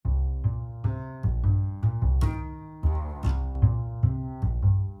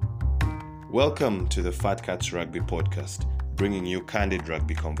Welcome to the Fat Cats Rugby podcast, bringing you candid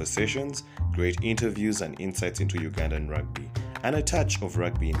rugby conversations, great interviews and insights into Ugandan rugby, and a touch of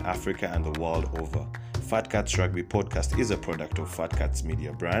rugby in Africa and the world over. Fat Cats Rugby podcast is a product of Fat Cats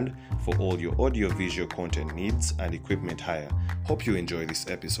Media brand for all your audio-visual content needs and equipment hire. Hope you enjoy this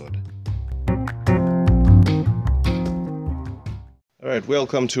episode. All right,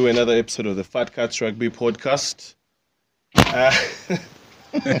 welcome to another episode of the Fat Cats Rugby podcast.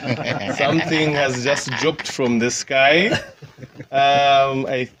 Something has just dropped from the sky,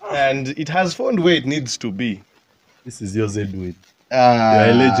 and it has found where it needs to be. This is yours, Edwin. You're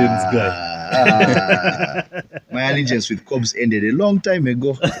a legends guy. My allegiance with Cubs ended a long time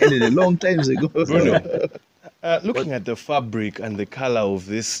ago. Bruno, looking at the fabric and the color of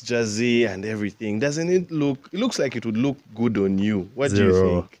this jersey and everything, doesn't it look? It looks like it would look good on you. What do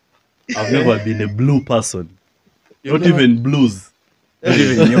you think? I've never been a blue person. Not even blues. Not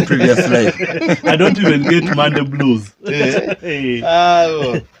even in your previous life. I don't even get Monday blues.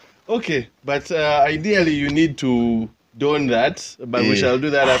 Okay, but ideally you need to don that, but we shall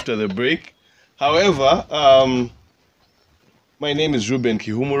do that after the break. However, my name is Ruben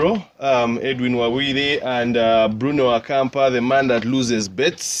Kihumuro, Edwin Wawiri, and Bruno Akampa, the man that loses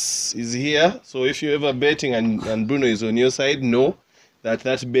bets, is here. So if you're ever betting and Bruno is on your side, know that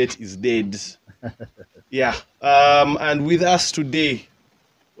bet is dead. Yeah. And with us today,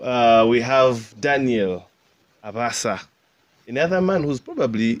 we have Daniel Abasa, another man who's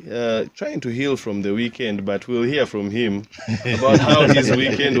probably trying to heal from the weekend, but we'll hear from him about how his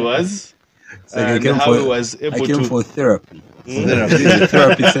weekend was and how he was able to... I came for therapy.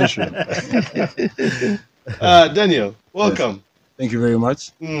 Therapy session. Daniel, welcome. Thank you very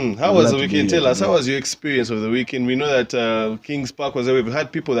much. How was the weekend? Tell us, how was your experience of the weekend? We know that Kings Park was there. We've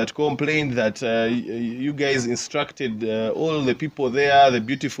had people that complained that you guys instructed all the people there, the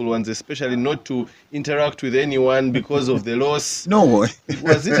beautiful ones especially, not to interact with anyone because of the loss. No. They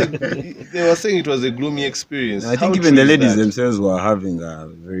were saying it was a gloomy experience. I think even the ladies themselves were having a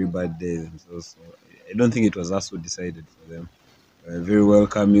very bad day themselves. So I don't think it was us who decided for them. A very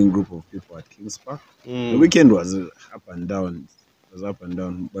welcoming group of people at Kings Park. The weekend was up and down. It was up and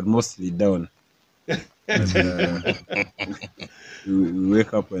down, but mostly down. But, we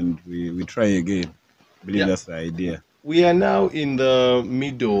wake up and we try again. I believe that's the idea. We are now in the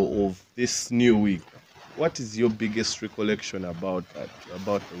middle of this new week. What is your biggest recollection about the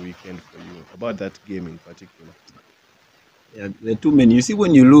weekend for you, about that game in particular? Yeah, there are too many. You see,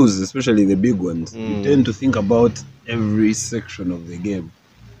 when you lose, especially the big ones, you tend to think about every section of the game.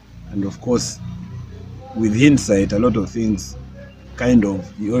 And of course, with hindsight, a lot of things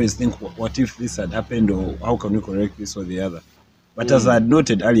you always think, what if this had happened, or how can we correct this or the other? But as I had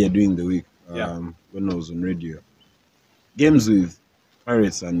noted earlier during the week, when I was on radio, games with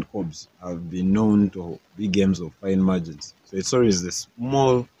Pirates and Cubs have been known to be games of fine margins. So it's always the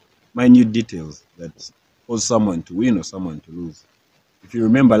small, minute details that cause someone to win or someone to lose. If you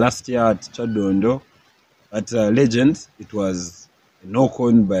remember last year at Chadondo, at Legends, it was a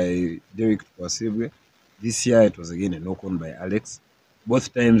knock-on by Derek Twasibwe. This year, it was again a knock-on by Alex.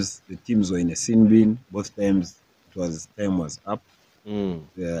 Both times, the teams were in a sin bin. Both times, time was up.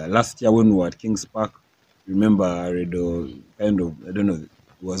 Last year, when we were at Kings Park, remember, it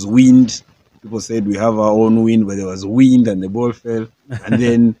was wind. People said we have our own wind, but there was wind and the ball fell. And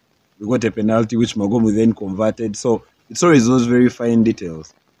then we got a penalty, which Magomu then converted. So it's always those very fine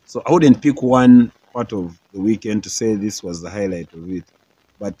details. So I wouldn't pick one part of the weekend to say this was the highlight of it.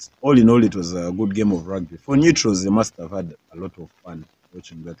 But all in all, it was a good game of rugby. For neutrals, they must have had a lot of fun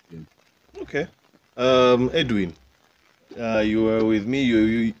watching that game. Okay. Edwin, you were with me.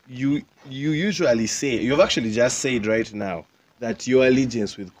 You usually say, you've actually just said right now that your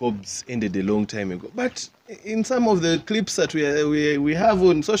allegiance with Cubs ended a long time ago. But in some of the clips that we have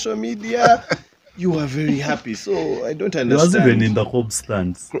on social media, you were very happy. So I don't understand. He was even in the Cubs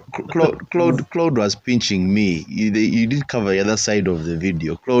stands. Claude was pinching me. You didn't cover the other side of the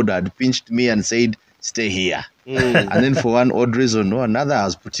video. Claude had pinched me and said, stay here. And then for one odd reason or another, I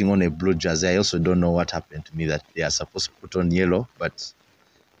was putting on a blue jersey. I also don't know what happened to me that they are supposed to put on yellow, but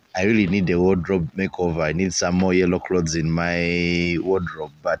I really need a wardrobe makeover. I need some more yellow clothes in my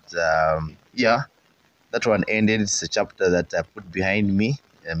wardrobe. But that one ended. It's a chapter that I put behind me.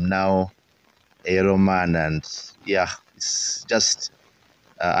 I'm now a yellow man, and it's just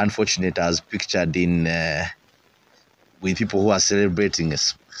unfortunate as pictured in with people who are celebrating a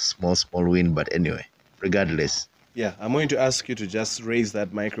small win. But anyway, regardless. Yeah, I'm going to ask you to just raise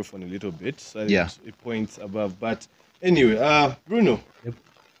that microphone a little bit so that it points above. But anyway, Bruno,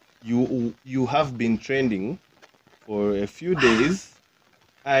 you have been trending for a few days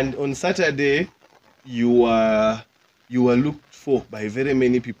And on Saturday, you were looked for by very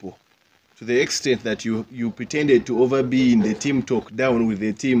many people, to the extent that you pretended to be in the team talk down with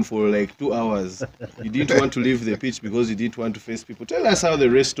the team for like 2 hours. You didn't want to leave the pitch because you didn't want to face people. Tell us how the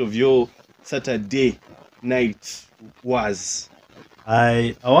rest of your Saturday night was.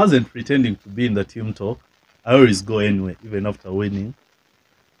 I wasn't pretending to be in the team talk. I always go anyway, even after winning.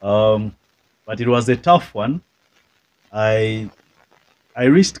 But it was a tough one. I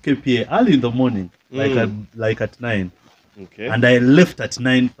reached KPA early in the morning, like at 9. Okay. And I left at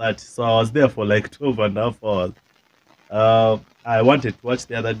 9:30, so I was there for like 12 and a half hours. I wanted to watch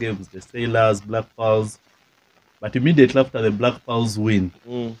the other games, the Sailors, Black Pearls, but immediately after the Black Pearls win,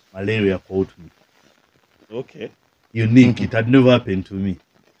 malaria caught me. Okay. Unique, it had never happened to me.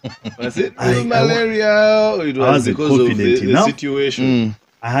 Was it malaria? Or it was because of the situation?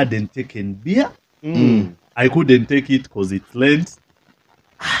 I hadn't taken beer. I couldn't take it because it Lent.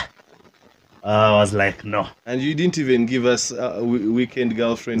 I was like, no. And you didn't even give us weekend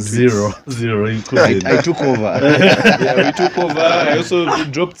girlfriend Zero. You couldn't. I took over. Yeah, we took over. I also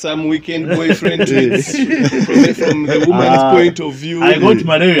dropped some weekend boyfriend tweets from the woman's point of view. I got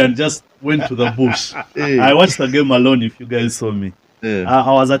malaria and just went to the bush. I watched the game alone, if you guys saw me.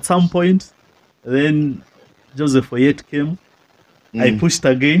 I was at some point. Then Joseph Oyet came. I pushed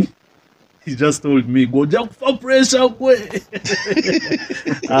again. He just told me, go jump for pressure. But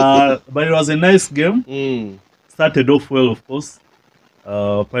it was a nice game. Started off well, of course.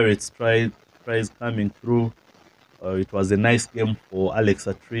 Pirates tries coming through. It was a nice game for Alex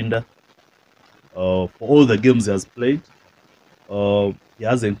Atrinda. For all the games he has played. He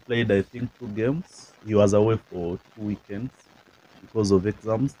hasn't played, I think, 2 games. He was away for 2 weekends because of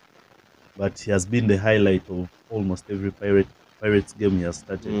exams. But he has been the highlight of almost every Pirates game he has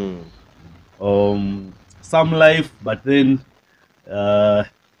started. Some life, but then the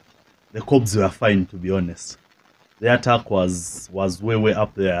Cobs were fine, to be honest. The attack was way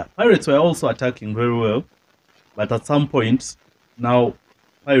up there. Pirates were also attacking very well, but at some point now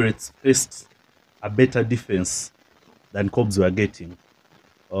Pirates faced a better defense than Cobs were getting,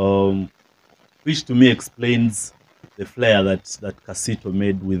 which to me explains the flare that Casito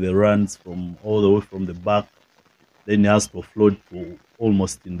made with the runs from all the way from the back. Then he has to offload to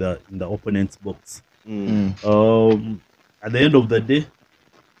almost in the opponent's box. At the end of the day,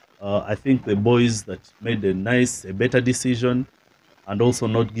 I think the boys that made a better decision and also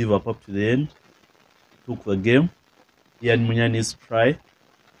not give up to the end took the game. Ian Munyani's try.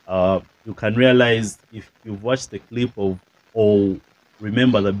 You can realize if you've watched the clip or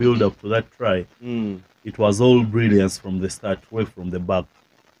remember the build up to that try, it was all brilliance from the start, way from the back.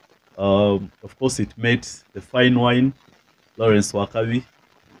 Of course, it made the fine wine, Lawrence Wakabi,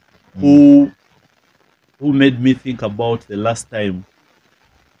 who made me think about the last time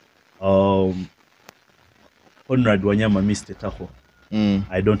Conrad Wanyama missed a tackle.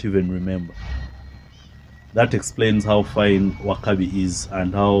 I don't even remember. That explains how fine Wakabi is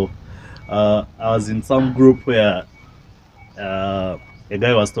and how I was in some group where a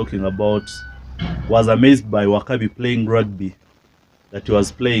guy was talking about, was amazed by Wakabi playing rugby that he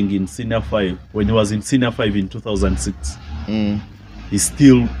was playing in Senior 5 when he was in Senior 5 in 2006. He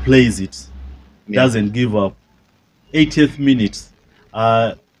still plays it. Doesn't give up. 80th minute.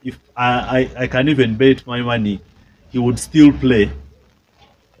 If I can even bet my money, he would still play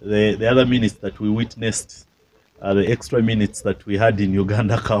the other minutes that we witnessed, the extra minutes that we had in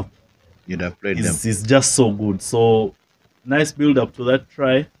Uganda Cup. You'd have played them. It's just so good. So nice build up to that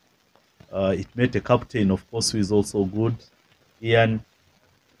try. It made a captain, of course, who is also good. Ian.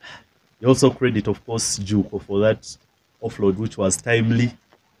 You also credit, of course, Juko for that offload, which was timely.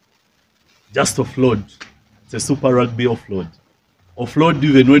 Just offload. It's a super rugby offload. Offload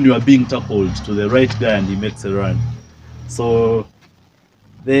even when you are being tackled to the right guy and he makes a run. So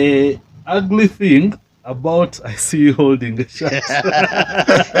the ugly thing about, I see you holding a shot.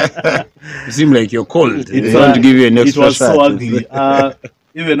 You seem like you're cold. It's want to give you an extra It was shot. so ugly.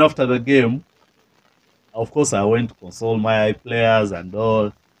 Even after the game, of course, I went to console my players and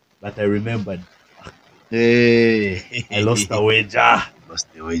all, but I remembered I lost the wager.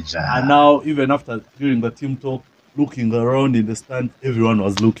 And now, even after during the team talk, looking around in the stand, everyone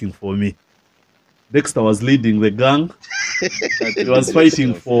was looking for me. Dexter was leading the gang. He was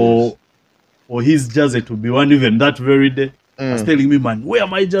fighting for his jersey to be worn even that very day. He was telling me, man, wear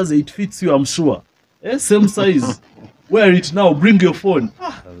my jersey, it fits you, I'm sure. Same size. Wear it now, bring your phone.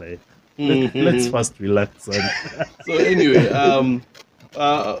 Let's first relax. So anyway,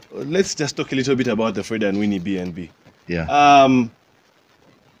 let's just talk a little bit about the Fred and Winnie BnB. Yeah.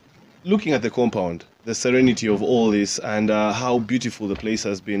 Looking at the compound, the serenity of all this and how beautiful the place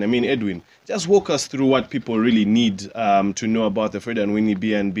has been. I mean, Edwin, just walk us through what people really need to know about the Fred and Winnie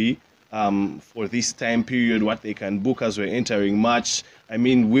BnB for this time period, what they can book as we're entering March. I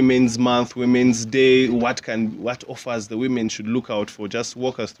mean, Women's Month, Women's Day, what offers the women should look out for? Just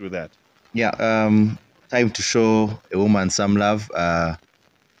walk us through that. Yeah, time to show a woman some love.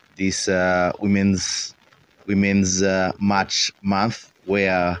 This women's March month,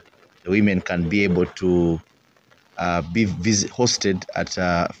 where the women can be able to be hosted at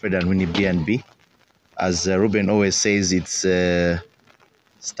Fred and Winnie BnB. As Ruben always says, it's a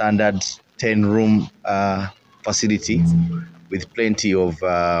standard 10-room facility with plenty of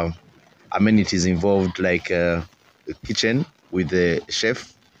amenities involved, like a kitchen with a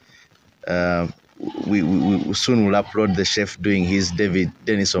chef. We soon will upload the chef doing his David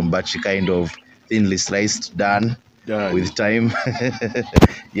Dennis Ombachi kind of thinly sliced done with time.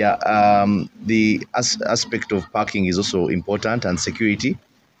 Yeah, the aspect of parking is also important, and security.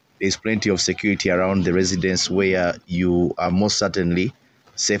 There's plenty of security around the residence where you are most certainly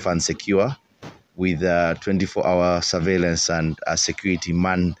safe and secure, with 24-hour surveillance and a security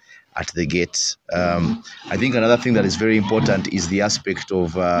man at the gate. I think another thing that is very important is the aspect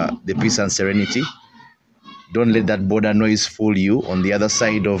of the peace and serenity. Don't let that border noise fool you. On the other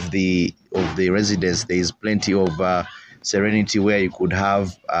side of the residence, there is plenty of serenity where you could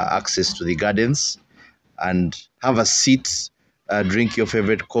have access to the gardens and have a seat, drink your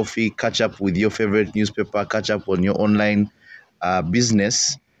favorite coffee, catch up with your favorite newspaper, catch up on your online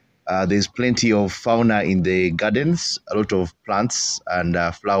business. There's plenty of fauna in the gardens, a lot of plants and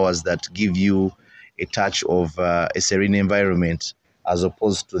flowers that give you a touch of a serene environment as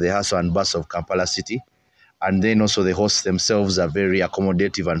opposed to the hustle and bustle of Kampala city. And then also the hosts themselves are very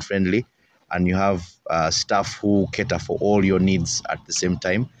accommodative and friendly, and you have staff who cater for all your needs at the same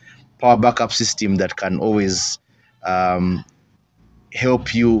time. Power backup system that can always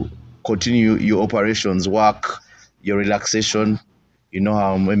help you continue your operations, work, your relaxation. You know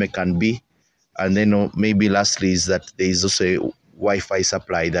how women can be. And then maybe lastly is that there is also a Wi-Fi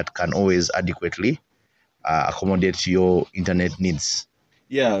supply that can always adequately accommodate your internet needs.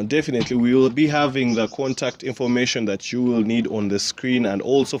 Yeah, definitely. We will be having the contact information that you will need on the screen, and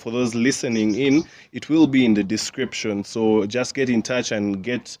also for those listening in, it will be in the description. So just get in touch and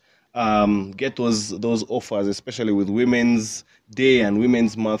get those offers, especially with Women's Day and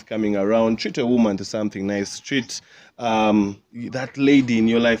Women's Month coming around. Treat a woman to something nice. Treat that lady in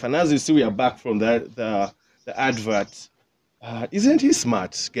your life. And as you see, we are back from the advert. Isn't he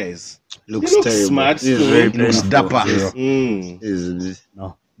smart, guys? Looks he looks terrible. smart. He's too. very Looks dapper.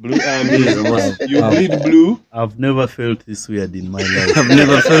 No, Blue, you bleed blue. I've never felt this weird in my life. I've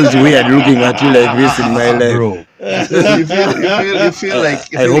never felt weird looking at you like this in my life. Bro, you feel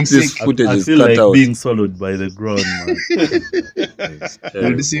like I hope this sick. footage I is feel cut like out. being swallowed by the ground, man.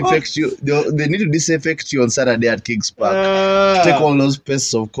 They'll disinfect you. They need to disinfect you on Saturday at Kings Park. Take all those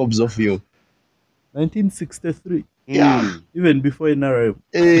pests of cobs off you. 1963. Yeah. Even before NRM.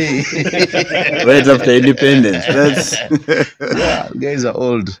 Hey. Right after independence. That's Yeah, guys are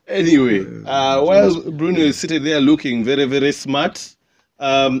old. Anyway, while Bruno is sitting there looking very, very smart,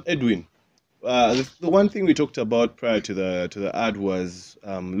 Edwin, the one thing we talked about prior to the ad was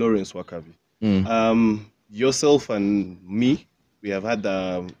Lawrence Wakabi. Yourself and me, we have had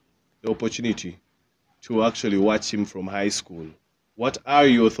the opportunity to actually watch him from high school. What are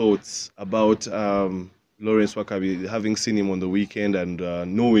your thoughts about Lawrence Wakabi, having seen him on the weekend and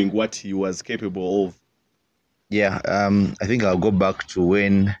knowing what he was capable of? Yeah, I think I'll go back to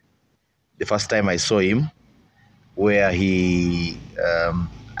when the first time I saw him, where he,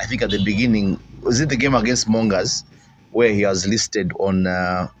 I think at the beginning, was it the game against Mongers, where he was listed on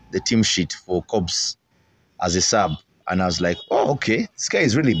the team sheet for Cobs as a sub, and I was like, oh, okay, this guy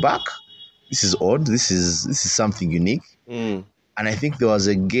is really back. This is odd. This is something unique. And I think there was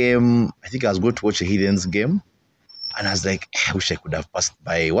a game, I think I was going to watch a Hiddens game, and I was like, I wish I could have passed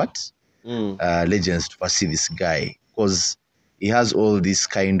by Legends to see this guy, because he has all these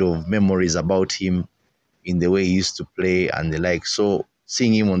kind of memories about him in the way he used to play and the like. So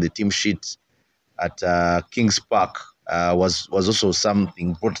seeing him on the team sheet at Kings Park was also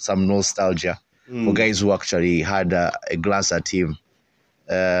something, brought some nostalgia for guys who actually had a glance at him.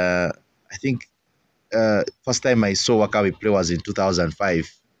 I think first time I saw Wakabi play was in 2005.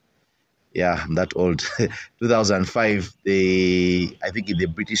 Yeah, I'm that old. 2005, I think in the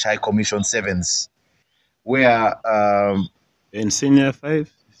British High Commission Sevens, where in senior 5.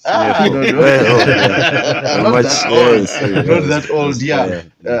 not that old. Yeah,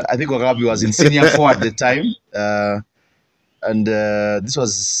 I think Wakabi was in senior 4 at the time, and this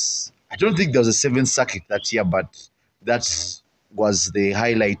was, I don't think there was a seventh circuit that year, but that was the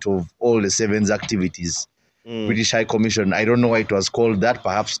highlight of all the sevens activities. British High Commission. I don't know why it was called that.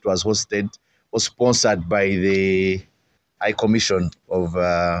 Perhaps it was hosted or sponsored by the High Commission of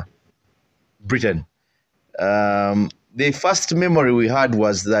Britain. The first memory we had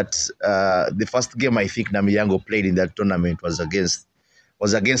was that the first game I think Namiyango played in that tournament was against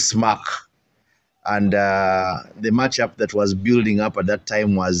Smack, and the matchup that was building up at that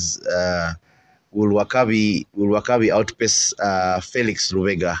time was will Wakabi outpace Felix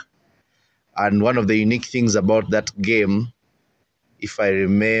Lubega. And one of the unique things about that game, if I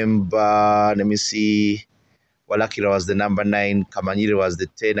remember, let me see, Walakira was the number 9, Kamanyiri was the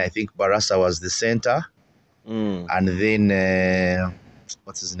 10, I think Barasa was the center. And then,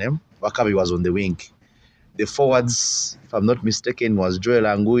 what's his name? Wakabi was on the wing. The forwards, if I'm not mistaken, was Joel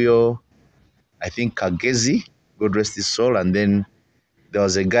Anguyo, I think Kagezi, God rest his soul, and then there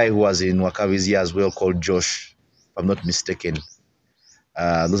was a guy who was in Wakabi's year as well called Josh, if I'm not mistaken.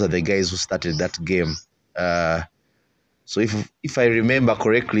 Those are the guys who started that game. So if I remember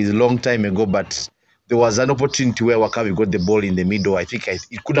correctly, it's a long time ago, but there was an opportunity where Wakabi got the ball in the middle. I think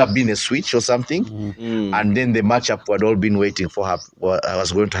it could have been a switch or something. And then the matchup had all been waiting for what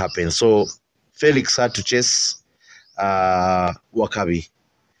was going to happen. So Felix had to chase Wakabi.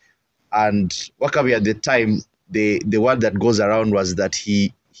 And Wakabi at the time, the word that goes around was that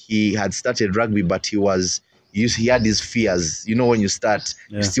he had started rugby, but he had his fears. You know, when you start,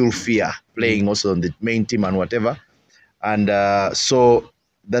 you still fear playing also on the main team and whatever. And so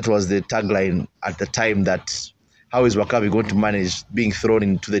that was the tagline at the time, that how is Wakabi going to manage being thrown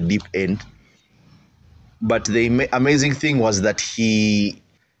into the deep end? But the amazing thing was that he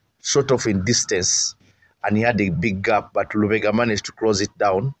shot off in distance and he had a big gap, but Lubega managed to close it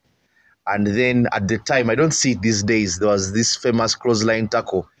down. And then at the time, I don't see it these days, there was this famous clothesline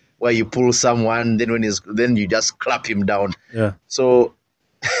tackle where you pull someone, then you just clap him down. Yeah. So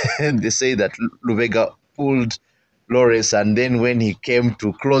they say that Lubega pulled Lawrence, and then when he came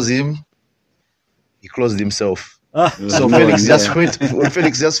to close him, he closed himself. So Felix just fell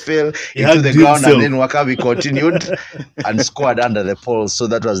into the ground, and then Wakabi continued and scored under the pole. So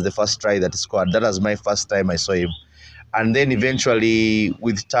that was the first try that he scored. That was my first time I saw him. And then eventually,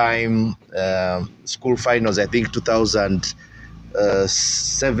 with time, school finals, I think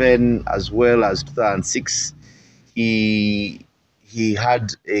 2007 as well as 2006, he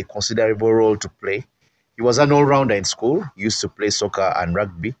had a considerable role to play. He was an all-rounder in school. He used to play soccer and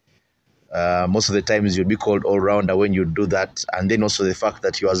rugby. Most of the times you'd be called all-rounder when you do that. And then also the fact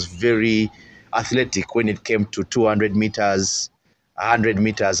that he was very athletic when it came to 200 meters, 100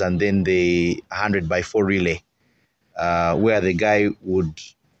 meters, and then the 100 by 4 relay, where the guy would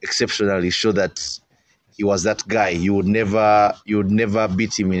exceptionally show that he was that guy. You would never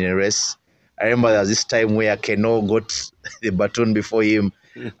beat him in a race. I remember there was this time where Keno got the baton before him.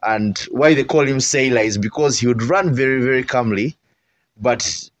 And why they call him Sailor is because he would run very, very calmly,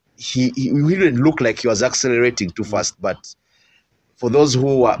 but he didn't look like he was accelerating too fast. But for those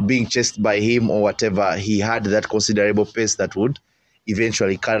who were being chased by him or whatever, he had that considerable pace that would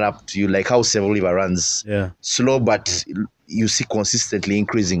eventually catch up to you, like how Sevoliva runs. Yeah. Slow, but you see consistently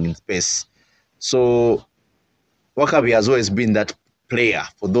increasing in pace. So Wakabi has always been that player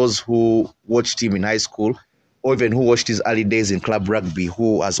for those who watched him in high school, or even who watched his early days in club rugby,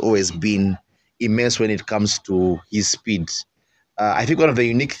 who has always been immense when it comes to his speed. I think one of the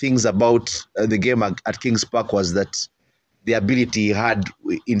unique things about the game at Kings Park was that the ability he had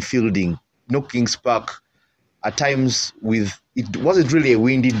in fielding. Kings Park, at times it wasn't really a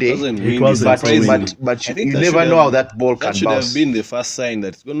windy day. It wasn't windy. But you never know how that ball can bounce. That should have been the first sign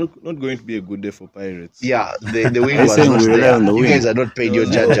that it's not going to be a good day for Pirates. Yeah, the wind was not there. You guys are not paid your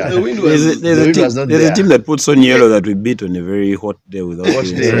jaja. The wind was There's a team that puts on yellow that we beat on a very hot day without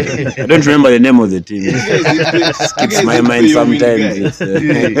rain. I don't remember the name of the team. It skips my mind sometimes.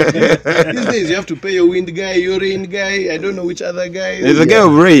 These days you have to pay your wind guy, your rain guy. I don't know which other guy. There's a guy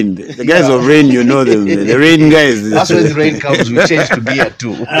of rain. The guys of rain, you know them. The rain guys. That's when the rain comes. We change to gear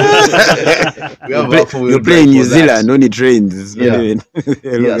too. You play in New Zealand when it rains.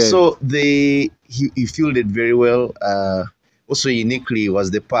 Yeah. So he fielded very well. Also uniquely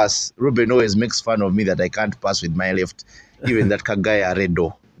was the pass. Ruben always makes fun of me that I can't pass with my left, even that Kagaya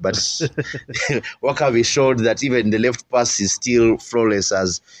Redo. But Wakabi showed that even the left pass is still flawless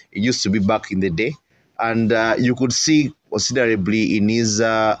as it used to be back in the day. And you could see considerably in his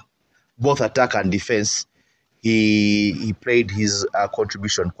both attack and defense, he played his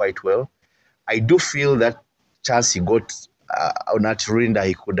contribution quite well. I do feel that chance he got on Aturinda,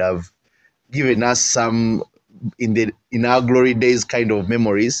 he could have given us some in our glory days kind of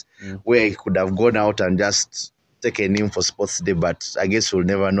memories, where he could have gone out and just taken him for sports day, but I guess we'll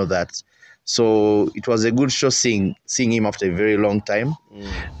never know that. So it was a good show seeing him after a very long time.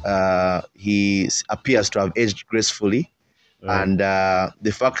 He appears to have aged gracefully, and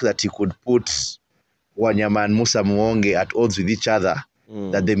the fact that he could put Wanyama and Musa Muonge at odds with each other,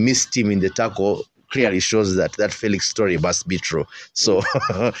 that they missed him in the tackle, clearly shows that Felix story must be true. So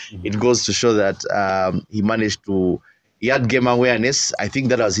it goes to show that he had game awareness. I think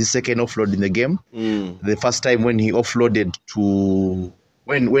that was his second offload in the game. The first time when he offloaded to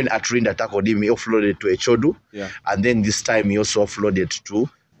when Atrinda tackled him, he offloaded to Echodu. And then this time he also offloaded to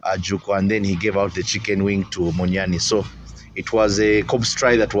Juko, and then he gave out the chicken wing to Monyani. So it was a Cobs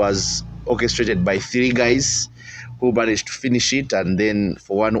try that was orchestrated by 3 guys who managed to finish it, and then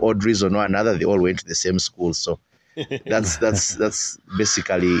for one odd reason or another, they all went to the same school. So that's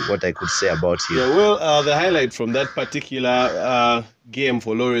basically what I could say about him. Yeah, well, the highlight from that particular game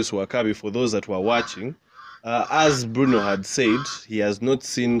for Lawrence Wakabi, for those that were watching, as Bruno had said, he has not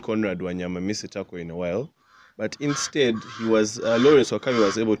seen Conrad Wanyama miss a tackle in a while, but instead Lawrence Wakabi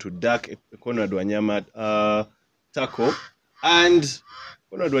was able to duck a Conrad Wanyama tackle, and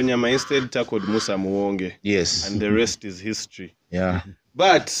Conrad Wanyama instead tackled Musa Muonge. Yes. And the rest is history. Yeah.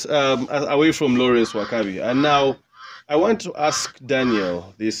 But away from Lawrence Wakabi, and now I want to ask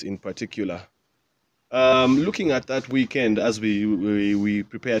Daniel this in particular. Looking at that weekend as we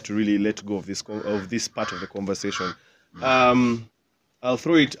prepare to really let go of this part of the conversation, I'll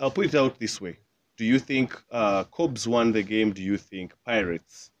put it out this way. Do you think Cobs won the game? Do you think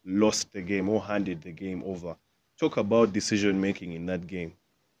Pirates lost the game or handed the game over? Talk about decision making in that game.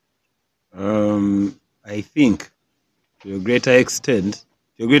 I think to a greater extent,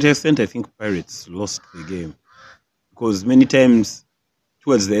 I think Pirates lost the game, because many times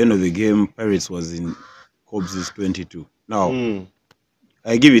towards the end of the game, Pirates was in Cobs' 22. Now,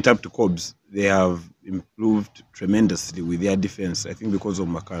 I give it up to Cobs. They have improved tremendously with their defense, I think because of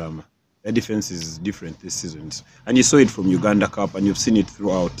Makarama. Their defense is different this season. And you saw it from Uganda Cup, and you've seen it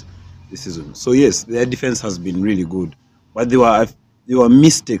throughout the season. So yes, their defense has been really good. But there were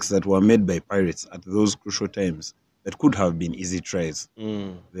mistakes that were made by Pirates at those crucial times that could have been easy tries.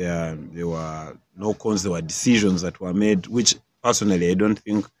 There were no cons, there were decisions that were made, which personally I don't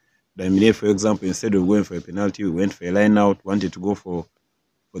think Damine, for example, instead of going for a penalty, we went for a line out, wanted to go for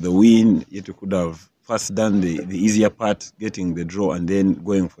the win, yet we could have first done the easier part, getting the draw and then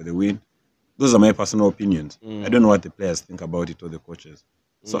going for the win. Those are my personal opinions. I don't know what the players think about it or the coaches.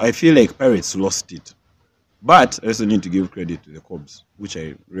 So I feel like Pirates lost it. But I also need to give credit to the Cobs, which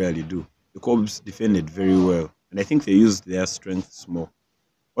I rarely do. The Cobs defended very well, and I think they used their strengths more.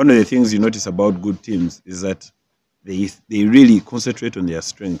 One of the things you notice about good teams is that they really concentrate on their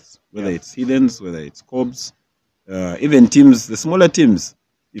strengths, whether it's Heathens, whether it's Cobs, even teams, the smaller teams.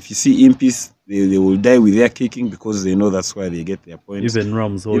 If you see Impis, they will die with their kicking because they know that's why they get their points. Even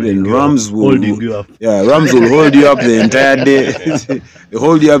Rams will holding you up. Yeah, Rams will hold you up the entire day. They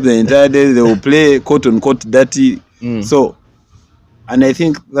hold you up the entire day. They will play quote unquote dirty. So, and I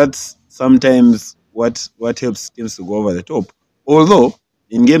think that's sometimes what helps teams to go over the top. Although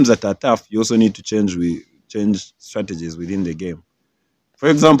in games that are tough, you also need to change strategies within the game. For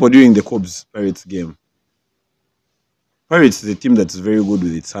example, during the Cobs Pirates game, Pirates is a team that's very good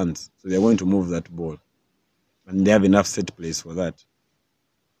with its hands, so they're going to move that ball. And they have enough set plays for that.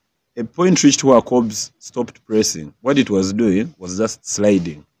 A point reached where Cobs stopped pressing. What it was doing was just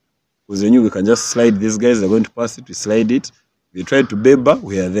sliding. Because they knew we can just slide these guys, they're going to pass it, we slide it. They tried to beba,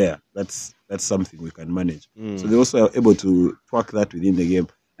 we are there. That's something we can manage. So they also are able to track that within the game.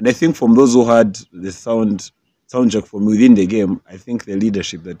 And I think from those who had the soundtrack from within the game, I think the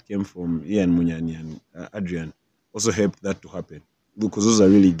leadership that came from Ian Munyani and Adrian also helped that to happen, because those are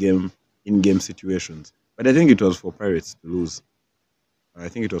really in-game situations. But I think it was for Pirates to lose.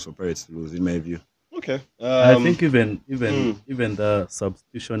 In my view. Okay. I think even the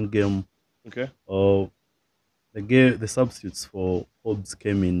substitution game. Okay. The substitutes for Hobbs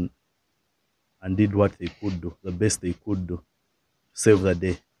came in and did what they could do, the best they could do, to save the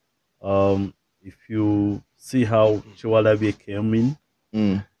day. If you see how Chiwalabi came in,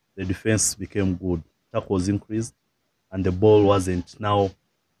 the defense became good. Tackles increased, and the ball wasn't now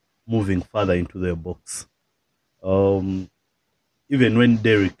moving further into the box. Even when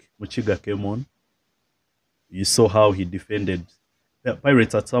Derek Muchiga came on, you saw how he defended. The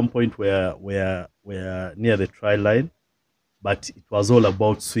Pirates at some point were near the try line, but it was all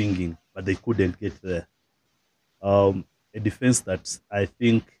about swinging, but they couldn't get there. A defense that I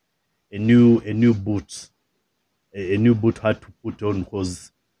think a new boot had to put on,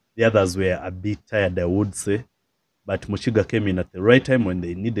 because the others were a bit tired, I would say. but Mochiga came in at the right time when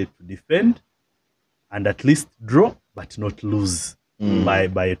they needed to defend and at least draw, but not lose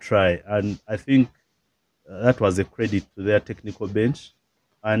by a try. And I think that was a credit to their technical bench,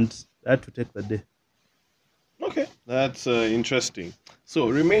 and they had to take the day. Okay, that's interesting. So,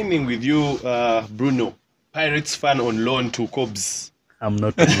 remaining with you, Bruno, Pirates fan on loan to Cobs. I'm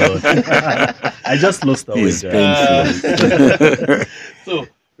not alone. I just lost a It's wager. painful. So,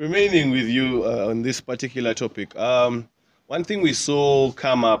 remaining with you on this particular topic, one thing we saw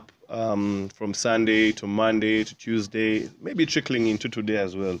come up from Sunday to Monday to Tuesday, maybe trickling into today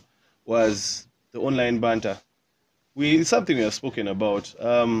as well, was the online banter. It's something we have spoken about.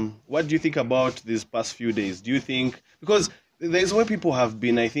 What do you think about these past few days? Do you think, because there's where people have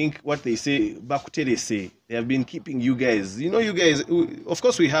been, I think what they say, Bakutele say, they have been keeping you guys. You know, you guys, of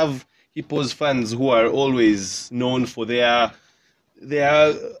course we have Hippo's fans who are always known for their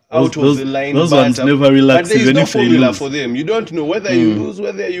out of the line those ones banter, never relax but there is even no if they formula lose. for them. You don't know whether you lose,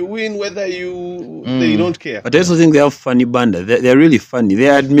 whether you win, whether they don't care. But I also think they have funny banter. They're really funny.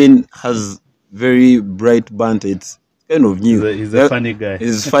 Their admin has very bright banter. It's kind of new. He's a funny guy.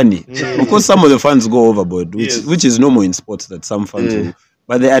 It's funny. Of course, some of the fans go overboard, which is normal in sports that some fans do.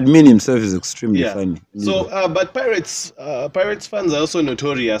 But the admin himself is extremely funny. So, but Pirates fans are also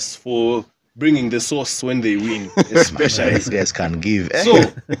notorious for bringing the sauce when they win, especially. These guys can give. So,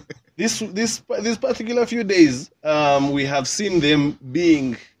 this particular few days, we have seen them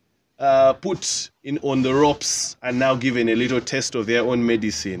being put on the ropes and now given a little taste of their own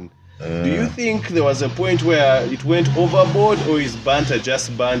medicine. Do you think there was a point where it went overboard, or is banter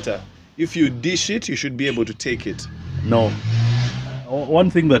just banter? If you dish it, you should be able to take it. No. One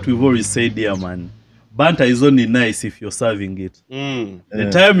thing that we've always said here, man, banter is only nice if you're serving it. The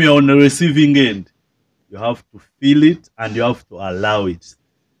time you're on the receiving end, you have to feel it and you have to allow it.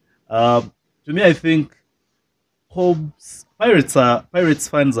 To me, I think Pirates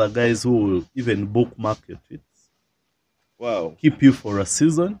fans are guys who will even bookmark your tweets. Wow. Keep you for a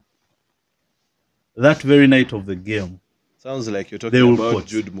season. That very night of the game. Sounds like you're They talking will about quote.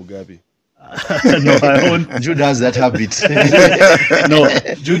 Jude Mugabe. No, I won't. Jude has that habit. No,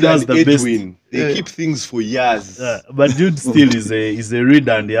 Jude has the best. Edwin, they keep things for years. But Jude still is a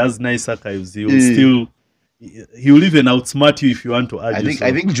reader and he has nice archives. He will even outsmart you if you want to argue.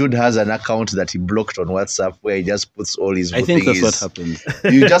 I think Jude has an account that he blocked on WhatsApp where he just puts all his. I think that's what happened.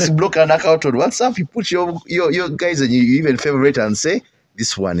 You just block an account on WhatsApp. You put your guys and you even favorite and say,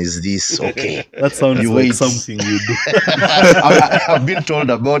 this one is this, okay. That sounds You like wait. something you do. I've been told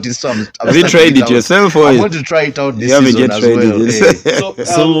about it, so Have you tried it yourself, or I want to try it out this you haven't season yet as tried well. it?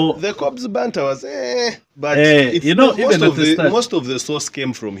 So the Cobs banter was but you know, even at the start, most of the source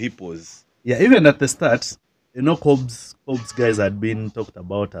came from Hippos. yeah, even at the start, you know, Cobs guys had been talked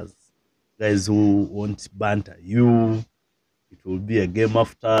about as guys who won't banter you. It will be a game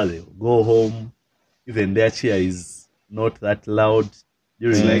after, they'll go home. Even their cheer is not that loud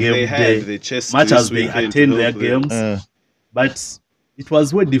during It's the like game they had day, the chess much this as they weekend attend to their help them. games. But it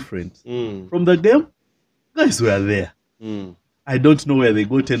was way different. From the game, guys were there. I don't know where they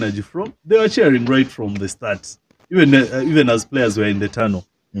got energy from. They were cheering right from the start, even as players were in the tunnel,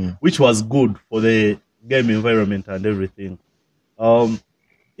 which was good for the game environment and everything.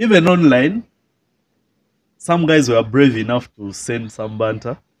 Even online, some guys were brave enough to send some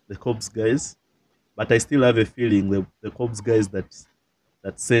banter, the Cobs guys, but I still have a feeling the Cobs guys that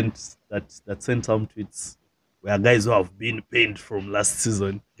sent some tweets were guys who have been pained from last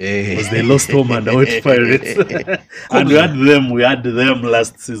season because they lost home and away to Pirates. And we had them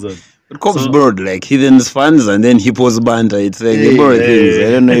last season. But Cobs borrowed like Heathens fans and then Hippos banter. It's like they borrow things.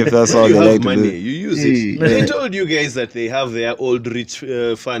 I don't know if that's how You they have like to money, do. you use it. They told you guys that they have their old rich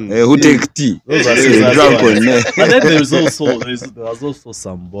fans. Who take tea? Those are Drunk drunk one, eh? But then there was also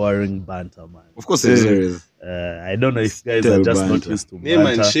some boring banter, man. Of course, there is. I don't know if guys Still are just not banter. used to Name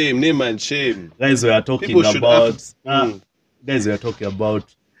banter. and shame. Guys were talking People should about. have- Guys were talking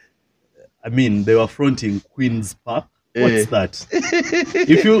about. I mean, they were fronting Queen's Park. What's that?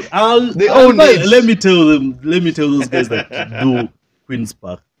 If you, let me tell those guys that do Queen's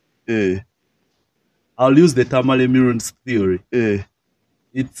Park. I'll use the Tamale Mirrors theory.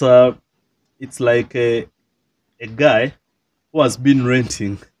 It's like a guy who has been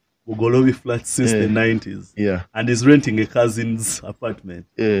renting Ugolobi flats since the 90s. Yeah. And is renting a cousin's apartment.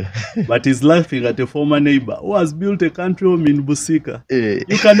 Yeah. But he's laughing at a former neighbor who has built a country home in Busika. Yeah.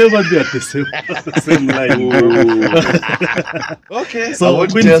 You can never be at the same line. Okay. So want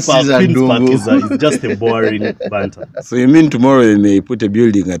to Queen's tell Park Caesar is just a boring banter. So you mean tomorrow they may put a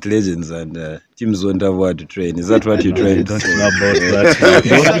building at Legends and teams won't have where to train. Is that what you're I trying to don't say? know about that.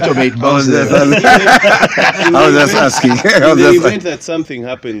 The hospital mate I was bounces. I was just asking. I In was the just event that something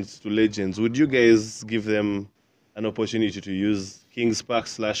happens to legends, would you guys give them an opportunity to use Kings Park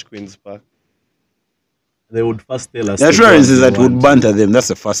 / Queens Park? They would first tell us. The assurance is that we'll banter them. That's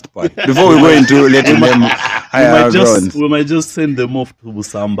the first part. Before we go into letting them higher grounds. We might just send them off to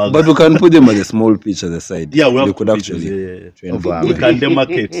Busamba. But we can put them at a small pitch at the side. yeah, we have They could two actually pitches, yeah. train Over. football. We can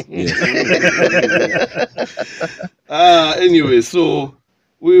demarcate. Anyway, so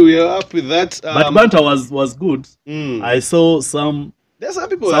we are up with that. But banter was good. I saw there's some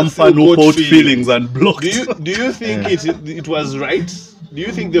people some that fan still who caught caught feelings and blocked. Do you think it was right? Do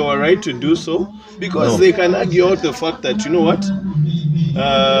you think they were right to do so? Because No. they can argue out the fact that, you know what,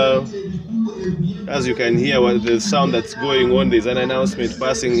 as you can hear the sound that's going on, there's an announcement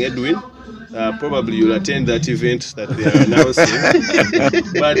passing Edwin. Probably you'll attend that event that they are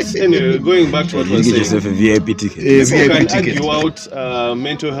announcing. But anyway, going back to what You we're get saying, yourself a VIP ticket. people can ticket. argue out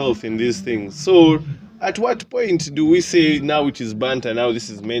mental health in these things. So at what point do we say now it is banter, now this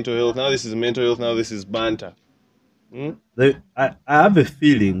is mental health, now this is mental health, now this is banter? I have a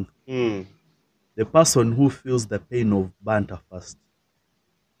feeling Mm. the person who feels the pain of banter first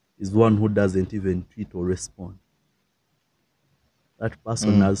is one who doesn't even tweet or respond. That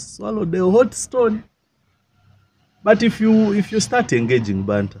person has swallowed a hot stone. But if you start engaging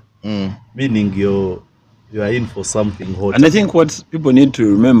banter, meaning you are in for something hot. And I think what people need to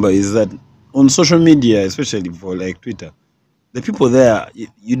remember is that on social media, especially for like Twitter, the people there,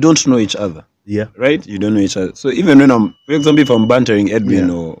 you don't know each other. Yeah. Right? You don't know each other. So even when for example, if I'm bantering Edwin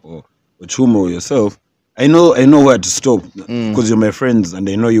or Chuma or yourself, I know where to stop because you're my friends and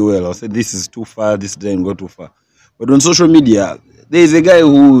I know you well. I'll say this is too far, this didn't go too far. But on social media, there's a guy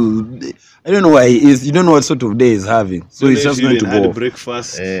who I don't know why he is. You don't know what sort of day he's having, so he's just going to had go.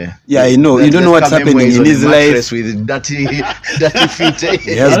 breakfast. Yeah, I know. You don't know what's happening in his life. With dirty feet.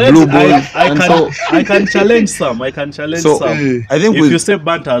 He has blue balls, and so I can challenge some. I can challenge So, some. I think if with- you say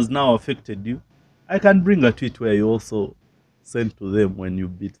banter has now affected you, I can bring a tweet where you also send to them when you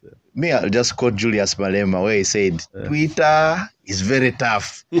beat them. Me, I'll just quote Julius Malema where he said, Twitter is very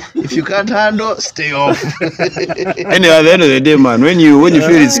tough. If you can't handle, stay off. anyway, at the end of the day, man, when you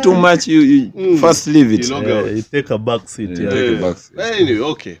feel it's too much, you first leave it. You log out. You take a back seat. Yeah. Yeah. Take it back. Anyway,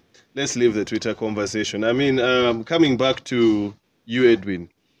 okay. Let's leave the Twitter conversation. I mean, coming back to you, Edwin.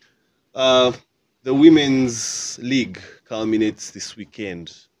 The Women's League culminates this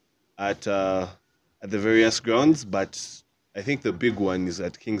weekend at the various grounds, but I think the big one is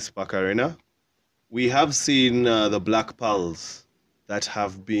at Kings Park Arena. We have seen the Black Pearls that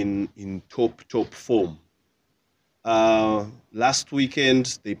have been in top form. Last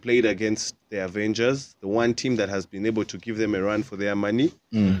weekend, they played against the Avengers, the one team that has been able to give them a run for their money.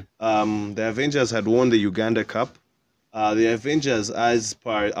 The Avengers had won the Uganda Cup. The Avengers, as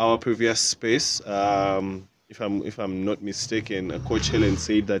per our previous space, if I'm not mistaken, Coach Helen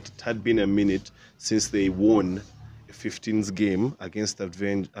said that it had been a minute since they won a 15s game against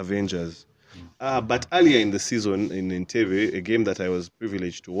the Avengers. But earlier in the season in Entebbe, a game that I was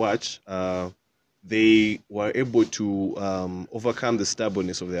privileged to watch, they were able to overcome the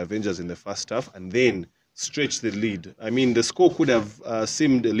stubbornness of the Avengers in the first half and then stretch the lead. I mean, the score could have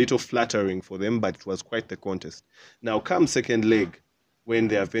seemed a little flattering for them, but it was quite the contest. Now, come second leg, when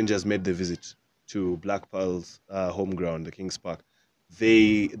the Avengers made the visit to Black Pearl's home ground, the Kings Park,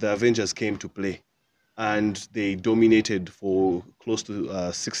 the Avengers came to play and they dominated for close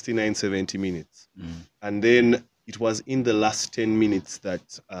to 69, 70 minutes. And then it was in the last 10 minutes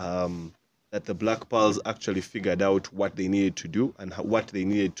that that the Black Pearls actually figured out what they needed to do and what they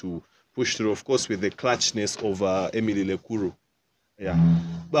needed to push through, of course, with the clutchness of Emily Lekuru. Yeah.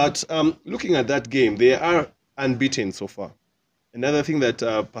 But looking at that game, they are unbeaten so far. Another thing that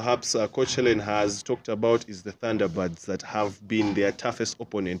perhaps Coach Helen has talked about is the Thunderbirds that have been their toughest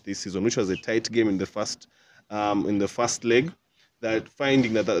opponent this season, which was a tight game in the first leg. That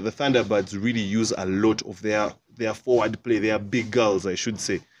finding that the Thunderbirds really use a lot of their forward play, their big girls, I should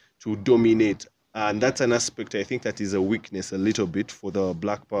say, to dominate. And that's an aspect I think that is a weakness a little bit for the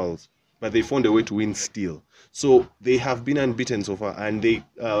Black Pearls. But they found a way to win still. So they have been unbeaten so far, and they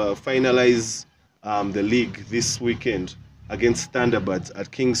finalize the league this weekend against Thunderbirds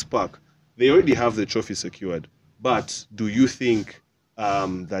at Kings Park. They already have the trophy secured. But do you think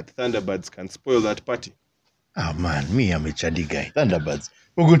that Thunderbirds can spoil that party? Oh man, me, I'm a Chadi guy. Thunderbirds,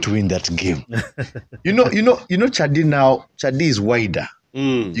 we're going to win that game. you know, Chadi now. Chadi is wider.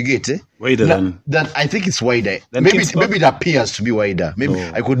 You get it? Wider than I think it's wider. Maybe it appears to be wider. Maybe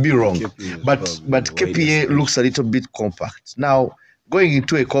I could be wrong. But KPA looks a little bit compact. Now going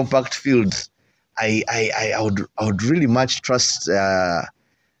into a compact field, I would really much trust the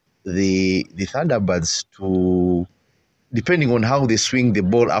Thunderbirds to, depending on how they swing the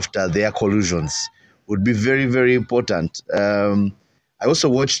ball after their collisions, would be very, very important. I also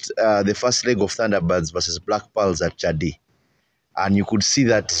watched the first leg of Thunderbirds versus Black Pearls at Chadi, and you could see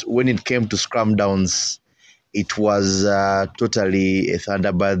that when it came to scrum downs, it was totally a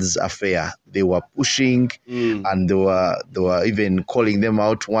Thunderbirds affair. They were pushing, and they were even calling them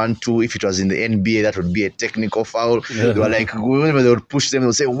out 1-2. If it was in the NBA, that would be a technical foul. They were like, whenever they would push them, they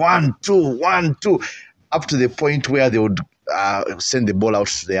would say 1-2, 1-2, up to the point where they would send the ball out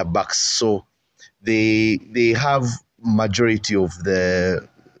to their backs. So they have majority of the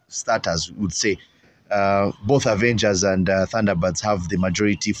starters, would say. Both Avengers and Thunderbirds have the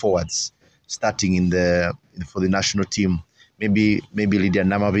majority forwards starting for the national team. Maybe Lydia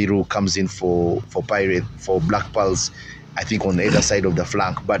Namabiru comes in for Black Pearls, I think on either side of the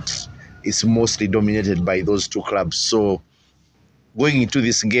flank, but it's mostly dominated by those two clubs. So going into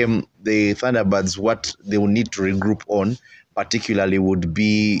this game, the Thunderbirds, what they will need to regroup on particularly would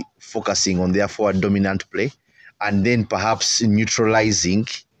be focusing on their forward dominant play, and then perhaps neutralizing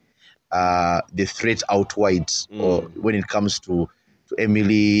the threat out wide, or when it comes to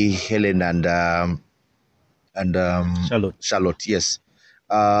Emily, Helen, and Charlotte. Yes.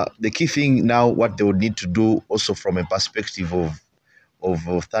 The key thing now, what they would need to do, also from a perspective of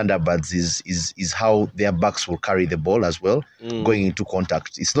Thunderbirds, is how their backs will carry the ball as well, going into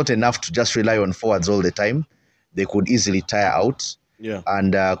contact. It's not enough to just rely on forwards all the time. They could easily tire out. Yeah.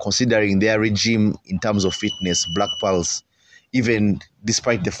 And considering their regime in terms of fitness, Black Pearls, even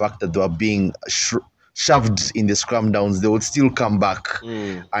despite the fact that they were being shoved in the scrum downs, they would still come back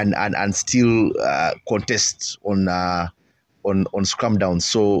and still contest on scrum downs.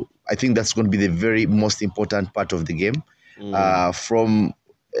 So I think that's going to be the very most important part of the game. From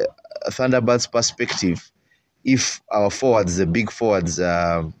Thunderbird's perspective, if our forwards, the big forwards,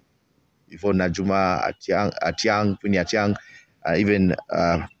 Yvonne Najuma, Atiang, Queenie Atiang, even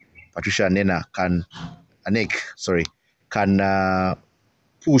Patricia Anek, can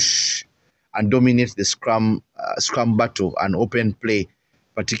push and dominate the scrum battle and open play,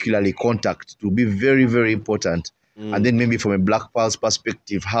 particularly contact, to be very, very important. And then maybe from a Black Pearls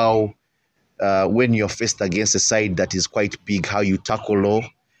perspective, how when you're faced against a side that is quite big, how you tackle low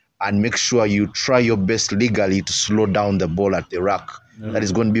and make sure you try your best legally to slow down the ball at the rack. That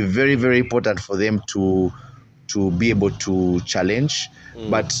is going to be very, very important for them to be able to challenge.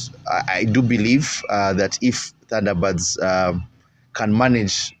 But I do believe that if Thunderbirds can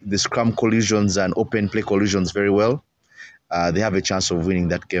manage the scrum collisions and open play collisions very well, they have a chance of winning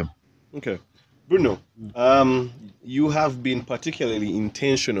that game. Okay. Bruno, you have been particularly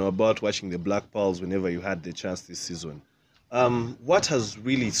intentional about watching the Black Pearls whenever you had the chance this season. What has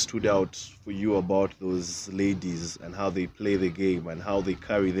really stood out for you about those ladies and how they play the game and how they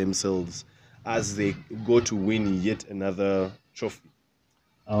carry themselves as they go to win yet another trophy?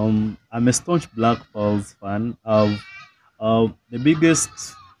 I'm a staunch Black Pearls fan. The biggest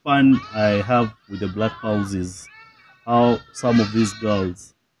fun I have with the Black Pearls is how some of these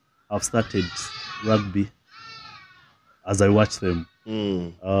girls have started rugby as I watch them.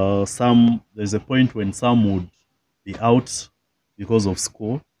 There's a point when some would be out because of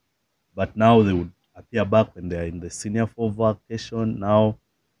school, but now they would appear back when they're in the senior 4 vacation. Now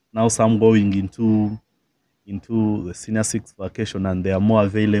some going into the senior 6 vacation, and they are more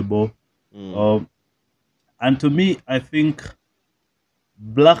available. And to me, I think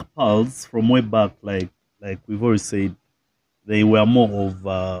Black Pearls from way back, like we've already said, they were more of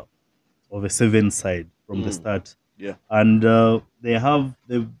a 7 side from the start. Yeah. And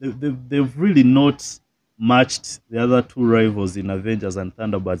they've really not matched the other 2 rivals in Avengers and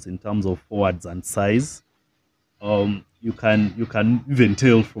Thunderbirds in terms of forwards and size. You can even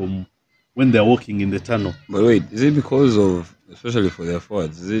tell from when they're walking in the tunnel. But wait, is it because of, especially for their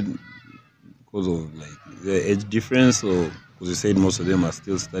forwards, is it because of like the age difference, or because you said most of them are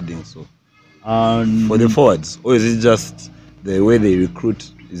still studying? So for the forwards, or is it just the way they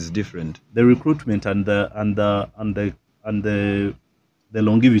recruit is different? The recruitment and the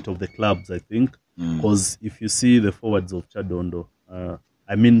longevity of the clubs, I think. Because if you see the forwards of Chadondo,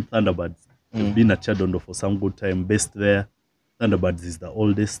 Thunderbirds, they've been at Chadondo for some good time, based there. Thunderbirds is the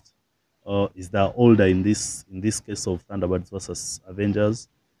oldest, is the older in this case of Thunderbirds versus Avengers.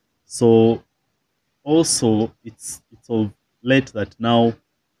 So also it's of late that now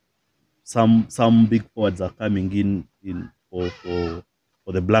some big forwards are coming in for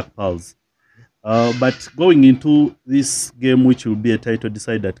the Black Pearls. But going into this game, which will be a title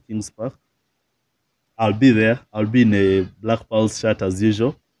decided at Kings Park, I'll be there. I'll be in a Black Pearls shirt as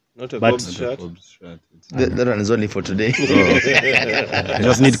usual. Not a But- Bob's shirt. That one is only for today. I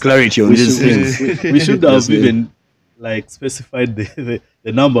just need clarity on these things. We should have Yes, yeah. even like specified the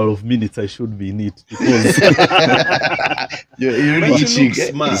number of minutes I should be in it, because You're really But you itching. look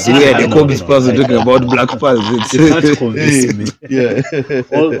smart. See, yeah, the No, Kobe's no, pals are talking about black pearls. you can't convince me. Yeah.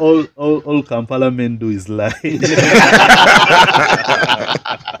 All Kampala men do is lie.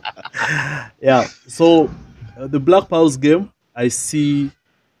 Yeah. So the Black Pearls game, I see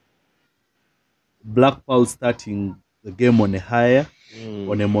Black Pearls starting the game on a higher,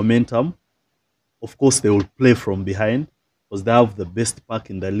 on a momentum. Of course, they will play from behind because they have the best pack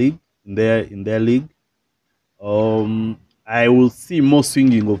in the league, in their league. I will see more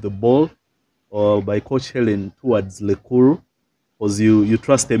swinging of the ball by Coach Helen towards Lekuru, because you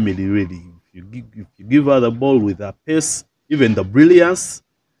trust Emily really. If you give her the ball with her pace, even the brilliance,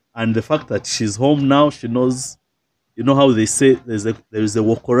 and the fact that she's home now, she knows. You know how they say there is a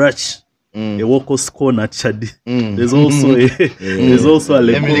Wokorach, a Woko's corner at Chadi. There's also a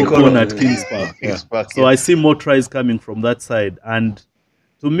Emily Lekuru Koro. corner at Kings Park. Kings Park, So I see more tries coming from that side. And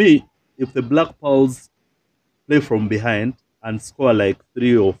to me, if the Black Pearls play from behind and score like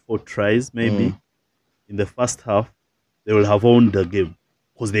 3 or 4 tries, maybe in the first half, they will have won the game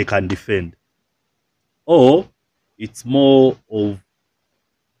because they can defend. Or it's more of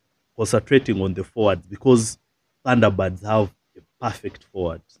concentrating on the forwards, because Thunderbirds have a perfect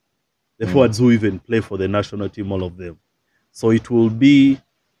forward. The forwards who even play for the national team, all of them. So it will be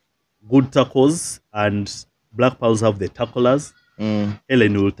good tackles, and Black Pearls have the tacklers.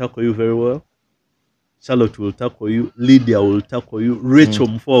 Helen will tackle you very well. Charlotte will tackle you. Lydia will tackle you. Rachel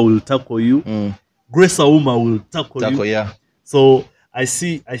Mfoa will tackle you. Grace Auma will tackle you. Yeah. So I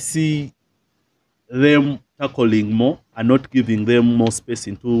see them tackling more and not giving them more space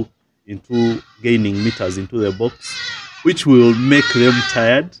into gaining meters into the box, which will make them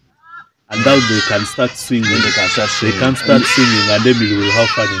tired. And now they can start swinging. They can start swinging, and Emily will have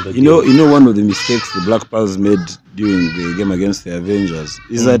fun in the game. You know, one of the mistakes the Black Pearls made during the game against the Avengers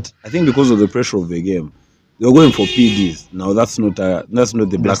is that I think because of the pressure of the game, they were going for PDs. Now that's not the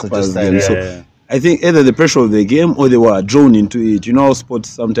Black not Pearls the game. style, So I think either the pressure of the game or they were drawn into it. You know how sports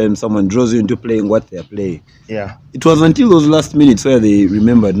sometimes someone draws you into playing what they are playing. Yeah. It was until those last minutes where they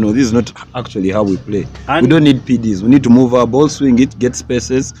remembered, no, this is not actually how we play. And we don't need PDs. We need to move our ball, swing it, get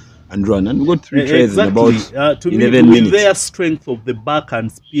spaces, and run. And we got 3 tries in about to 11 me, minutes. with their strength of the back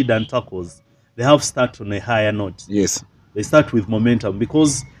and speed and tackles, they have start on a higher note. Yes. They start with momentum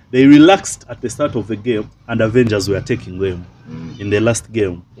because they relaxed at the start of the game and Avengers were taking them in the last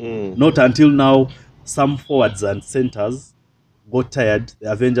game. Not until now, some forwards and centers got tired,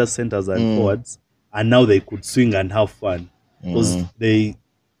 the Avengers centers and forwards, and now they could swing and have fun. Because the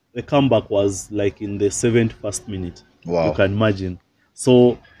comeback was like in the 71st minute. Wow. You can imagine.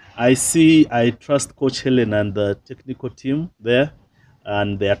 So I trust Coach Helen and the technical team there,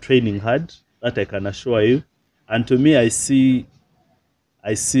 and they are training hard. That I can assure you. And to me, I see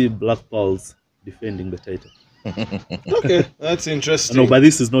Black Pearls defending the title. Okay, that's interesting. No, but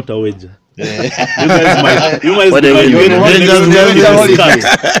this is not a wager. You guys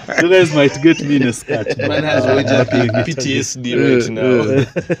might get me in a scat. Man has wager PTSD right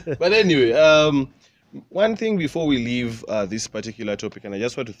now. But anyway, one thing before we leave this particular topic, and I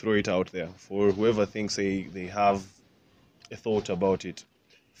just want to throw it out there for whoever thinks they have a thought about it.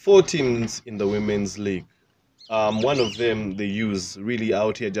 4 teams in the women's league. One of them they use really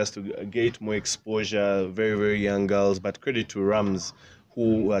out here just to get more exposure, very, very young girls. But credit to Rams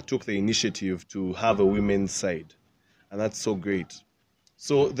who took the initiative to have a women's side, and that's so great.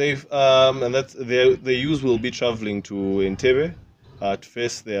 So they've and that's the use will be traveling to Entebbe to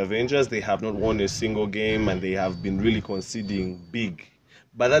face the Avengers. They have not won a single game, and they have been really conceding big.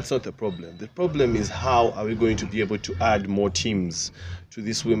 But that's not the problem. The problem is how are we going to be able to add more teams to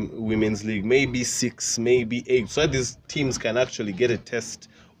this women's league? Maybe 6, maybe 8, so that these teams can actually get a test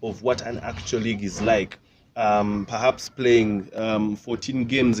of what an actual league is like. Perhaps playing 14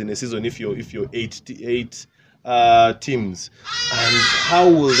 games in a season if you're 8 teams. And how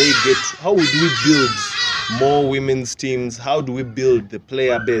would we build more women's teams? How do we build the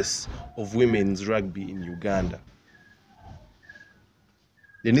player base of women's rugby in Uganda?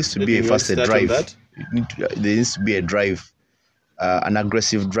 There needs to be a drive. There needs to be a drive, an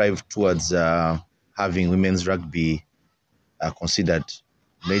aggressive drive towards having women's rugby considered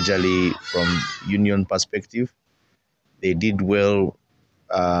majorly from union perspective. They did well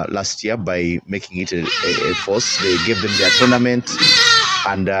last year by making it a force. They gave them their tournament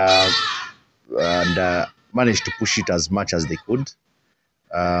and managed to push it as much as they could.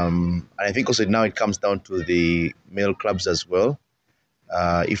 And I think also now it comes down to the male clubs as well.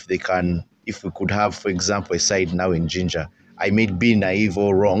 if they can, if we could have, for example, a side now in Ginger. I may be naive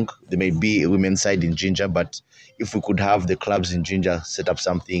or wrong. There may be a women's side in Ginger, but if we could have the clubs in Ginger set up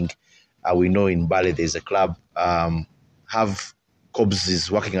something, we know in Bali there's a club. Have Cobs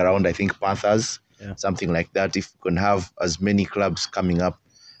is working around, I think Panthers, something like that. If we can have as many clubs coming up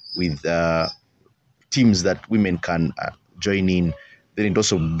with teams that women can join in, then it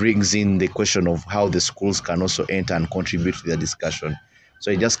also brings in the question of how the schools can also enter and contribute to the discussion. So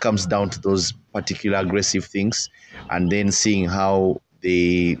it just comes down to those particular aggressive things, and then seeing how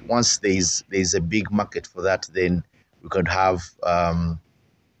once there's a big market for that, then we could have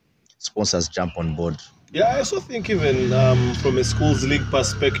sponsors jump on board. Yeah, I also think even from a schools league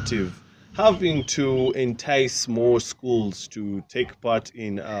perspective, having to entice more schools to take part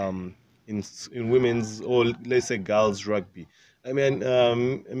in women's, or let's say girls rugby. I mean,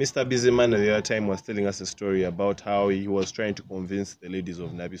 Mr. Busyman the other time was telling us a story about how he was trying to convince the ladies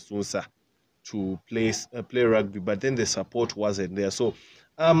of Nabisunsa to play rugby, but then the support wasn't there. So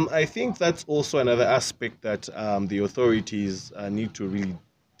I think that's also another aspect that the authorities need to really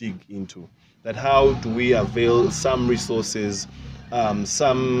dig into. That how do we avail some resources,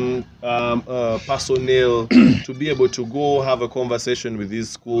 some personnel to be able to go have a conversation with these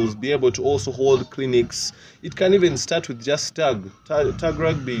schools, be able to also hold clinics. It can even start with just tag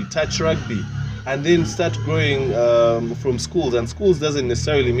rugby, touch rugby, and then start growing from schools. And schools doesn't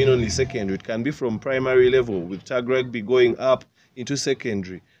necessarily mean only secondary. It can be from primary level with tag rugby going up into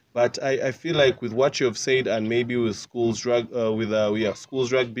secondary. But I feel like with what you have said, and maybe with schools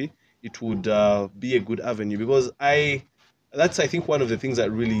schools rugby, it would be a good avenue, because that's I think one of the things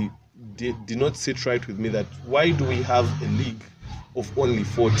that really did not sit right with me, that why do we have a league of only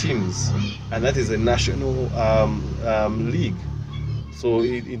 4 teams, and that is a national league. So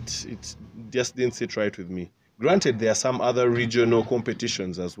it just didn't sit right with me. Granted, there are some other regional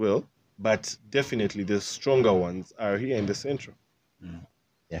competitions as well, but definitely the stronger ones are here in the central.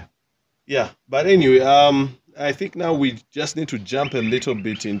 Yeah, but anyway, I think now we just need to jump a little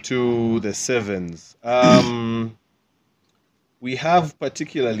bit into the sevens. We have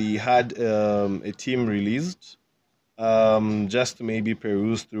particularly had a team released. Just to maybe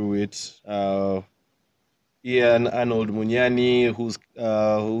peruse through it. Ian Arnold Munyani,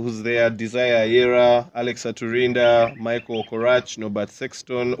 who's there, Desire Ayera, Alex Aturinda, Michael Okorach, Norbert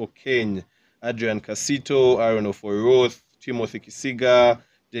Sexton, Okeny, Adrian Casito, Aaron Oforoth, Timothy Kisiga,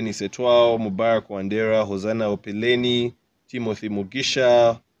 Dennis Etwao, Mubarak Wandera, Hosanna Opeleni, Timothy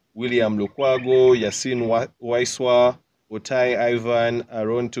Mugisha, William Lukwago, Yasin Waiswa, Otai Ivan,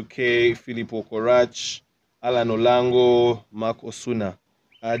 Aaron Tuke, Philip Okorach, Alan Olango, Mark Osuna.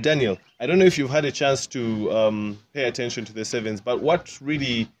 Daniel, I don't know if you've had a chance to pay attention to the sevens, but what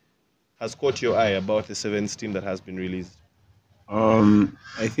really has caught your eye about the sevens team that has been released?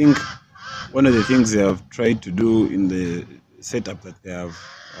 I think one of the things they have tried to do in the setup that they have,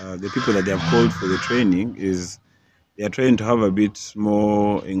 the people that they have called for the training, is they are trying to have a bit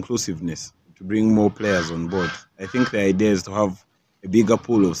more inclusiveness, to bring more players on board. I think the idea is to have a bigger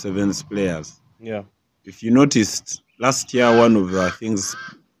pool of sevens players. Yeah. If you noticed, last year, one of the things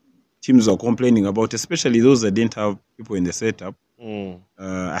teams were complaining about, especially those that didn't have people in the setup,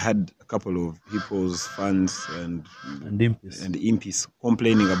 I had a couple of Hippos fans and Impis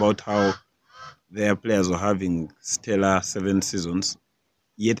complaining about how their players were having stellar 7 seasons,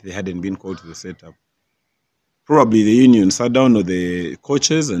 yet they hadn't been called to the setup. Probably the union sat down with the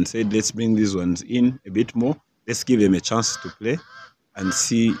coaches and said, let's bring these ones in a bit more. Let's give them a chance to play and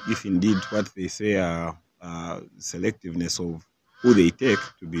see if indeed what they say are selectiveness of who they take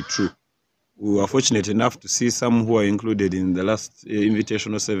to be true. We were fortunate enough to see some who are included in the last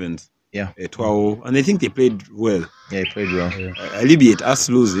invitational sevens. Yeah. And I think they played well. Yeah, they played well. Alleviate us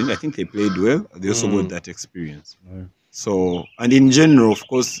losing, I think they played well. They also got that experience. So, and in general, of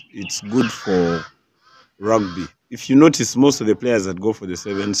course, it's good for rugby. If you notice, most of the players that go for the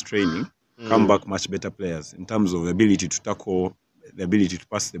sevens training come back much better players in terms of ability to tackle, the ability to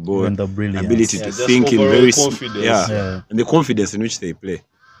pass the ball, And the brilliance. ability to think in very confidence. and the confidence in which they play.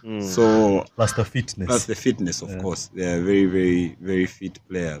 So Plus the fitness. plus the fitness, of course. They are very, very, very fit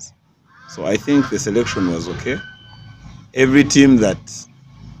players. So I think the selection was okay. Every team had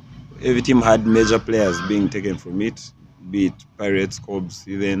major players being taken from it, be it Pirates, Cobs,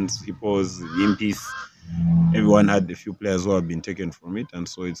 Events, Hippos, Impis. Everyone had a few players who have been taken from it, and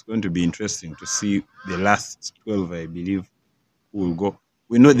so it's going to be interesting to see the last 12, I believe, who will go.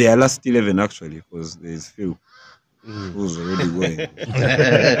 We know they are last 11 actually, because there's Phil who's already going.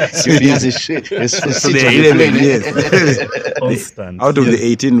 So they are 11, yes. Constant. Out of the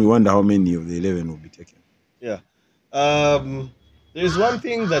 18, we wonder how many of the 11 will be taken. Yeah. There's one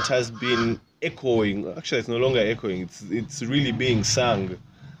thing that has been echoing. Actually, it's no longer echoing. It's really being sung.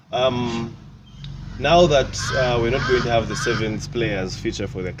 Um, Now that we're not going to have the sevens players feature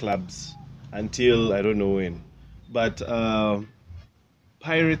for the clubs until I don't know when, but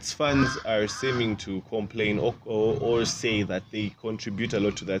Pirates fans are seeming to complain or say that they contribute a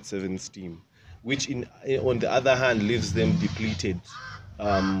lot to that sevens team, which on the other hand leaves them depleted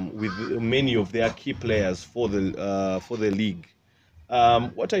with many of their key players for the league.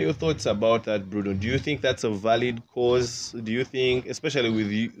 What are your thoughts about that, Bruno? Do you think that's a valid cause? Do you think, especially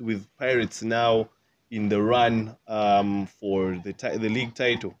with Pirates now in the run for the league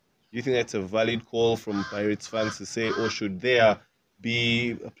title, do you think that's a valid call from Pirates fans to say, or should there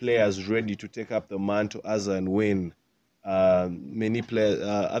be players ready to take up the mantle as and when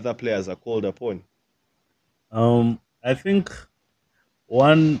other players are called upon? I think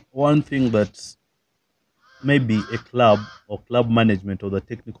one thing that maybe a club or club management or the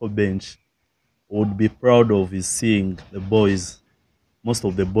technical bench would be proud of is seeing the boys, most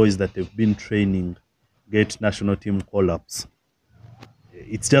of the boys that have been training, get national team call-ups.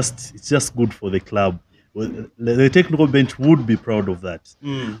 It's just good for the club. Well, the technical bench would be proud of that.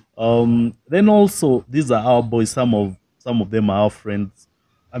 Then also, these are our boys. Some of them are our friends.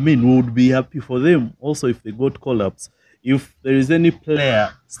 I mean, we would be happy for them also if they got call-ups. If there is any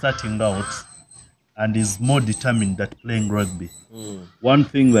player starting out and is more determined at playing rugby, one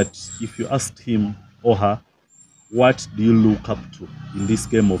thing that if you asked him or her, what do you look up to in this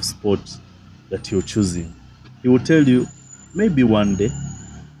game of sport that you're choosing, he will tell you, maybe one day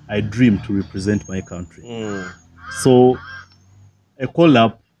I dream to represent my country. So a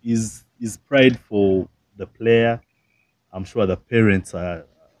call-up is pride for the player. I'm sure the parents are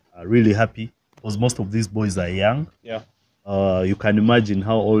really happy because most of these boys are young. Yeah. You can imagine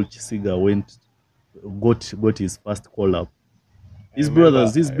how old Chisiga got his first call-up. His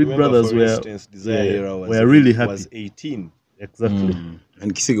brothers, his big brothers were really happy. Was 18. Exactly.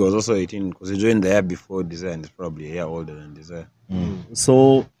 And Kisiga was also 18 because he joined the year before Desire and is probably a year older than Desire.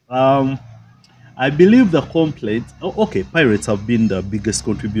 So I believe the complaint. Okay, Pirates have been the biggest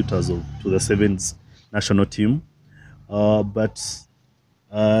contributors to the sevens national team, but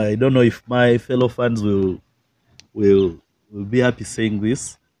I don't know if my fellow fans will be happy saying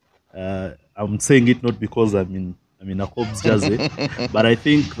this. I'm saying it not because I'm in a Cobs jersey, but I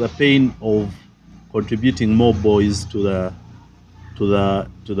think the pain of contributing more boys to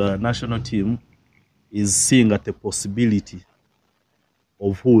the national team is seeing at the possibility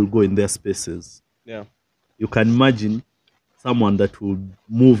of who will go in their spaces. Yeah. You can imagine someone that will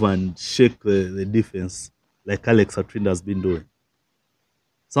move and shake the defense like Alex Atrinda has been doing.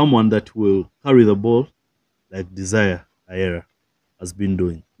 Someone that will carry the ball like Desire Ayera has been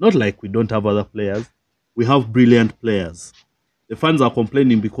doing. Not like we don't have other players. We have brilliant players. The fans are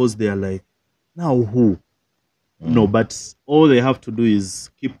complaining because they are like, now who? No, but all they have to do is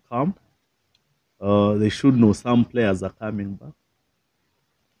keep calm. They should know some players are coming back.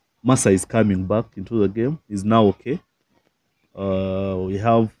 Massa is coming back into the game. He's now okay. We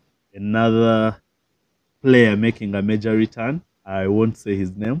have another player making a major return. I won't say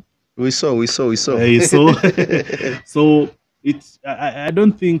his name. We saw. So it's I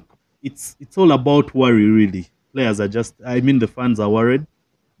don't think it's all about worry really. Players are just, the fans are worried,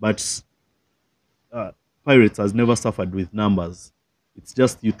 but Pirates has never suffered with numbers. It's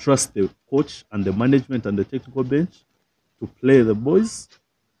just you trust the coach and the management and the technical bench to play the boys,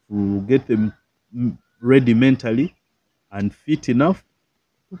 to get them ready mentally and fit enough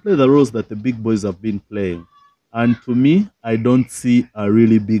to play the roles that the big boys have been playing. And to me, I don't see a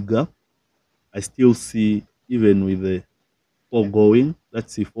really big gap. I still see, even with the 4 going,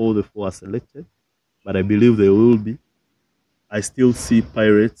 let's see if all the 4 are selected, but I believe they will be. I still see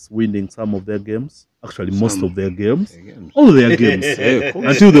Pirates winning some of their games. Actually, most of their games. All their games.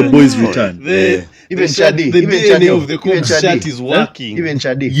 Until the boys return. Even Shadi. The DNA of the coach chat is working. Even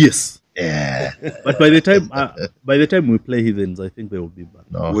Shadi. Yes. Yeah. But by the time we play Heathens, I think they will be back.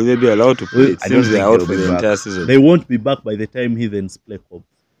 No. Will they be allowed to play? It I don't seems they're think out they'll for be the back. entire season. They won't be back by the time Heathens play Cobb.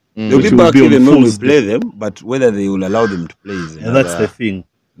 They'll Which be will back be on even when we Fool's play Day. them, but whether they will allow them to play is And that's the thing.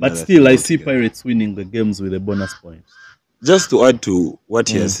 But another still, thing I see altogether. Pirates winning the games with a bonus point. Just to add to what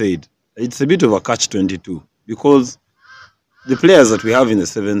he has said, it's a bit of a catch-22 because the players that we have in the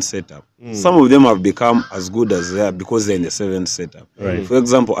 7th setup, some of them have become as good as they are because they're in the 7th setup. Right. For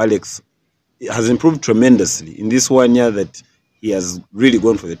example, Alex has improved tremendously in this 1 year that he has really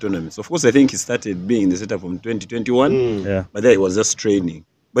gone for the tournaments. Of course, I think he started being in the setup from 2021, Yeah. but then he was just training.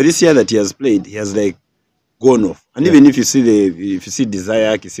 But this year that he has played, he has like gone off. And even if you see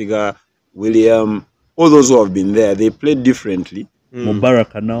Desire, Kisiga, William, all those who have been there, they played differently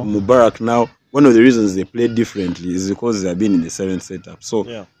Mubarak now. Mubarak now. One of the reasons they play differently is because they have been in the 7 setup. So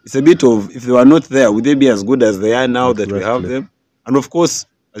Yeah. it's a bit of, if they were not there, would they be as good as they are now that we have Exactly. them? And of course,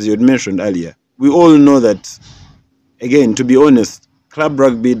 as you had mentioned earlier, we all know that, again, to be honest, club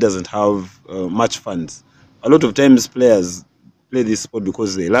rugby doesn't have much funds. A lot of times players play this sport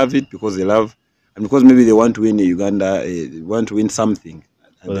because they love it, and because maybe they want to win a Uganda, want to win something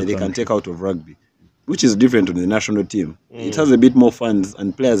For that the they can country. take out of rugby, which is different to the national team. It has a bit more funds,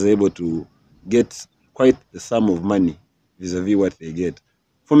 and players are able to get quite the sum of money vis-a-vis what they get.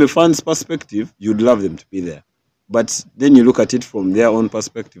 From a fans' perspective, you'd love them to be there. But then you look at it from their own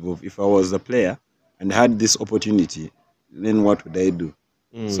perspective of, if I was a player and had this opportunity, then what would I do?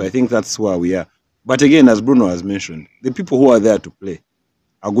 So I think that's where we are. But again, as Bruno has mentioned, the people who are there to play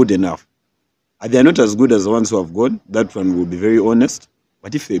are good enough. They are not as good as the ones who have gone. That one will be very honest.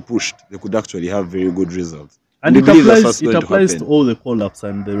 But if they pushed, they could actually have very good results. And we it believe that's applies, what's it going to applies to happen. all the call-ups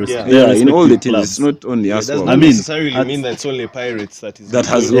and the Yeah. Yeah, in all the respective teams, it's clubs. not only It us. does who not are- I mean, necessarily at- mean that it's only Pirates that is That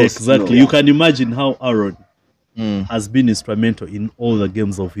has doing it. lost. Exactly. No. You can imagine how Aaron Mm. has been instrumental in all the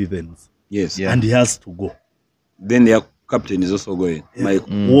games of Heathens. Yes. Yeah. And he has to go. Then their captain is also going. Mike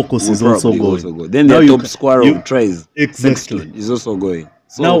Wokos will is also probably going. go. Then Now their you top ca- scorer you- of tries, Exactly. Sexton, is also going.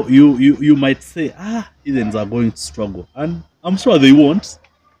 So Now you might say, Heathens are going to struggle. And I'm sure they won't.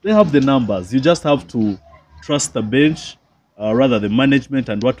 They have the numbers. You just have to trust the bench, rather the management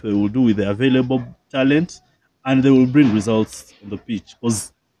and what they will do with the available talent, and they will bring results on the pitch.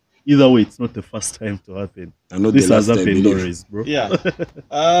 Because either way, it's not the first time to happen. And not This the has last, I happened believe. always, bro. Yeah.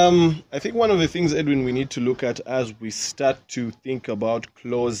 I think one of the things, Edwin, we need to look at as we start to think about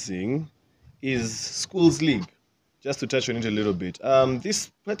closing is Schools League. Just to touch on it a little bit.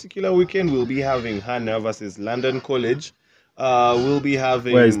 This particular weekend, we'll be having Hannah versus London College. We'll be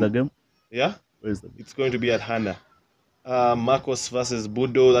having. Where is the game? Yeah, Where is the game? it's going to be at Hannah. Marcos versus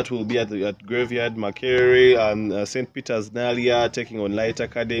Budo, that will be at Graveyard, Makere, and St. Peter's Nalia taking on Light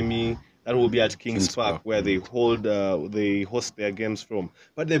Academy. That will be at Kings Park, where they host their games from.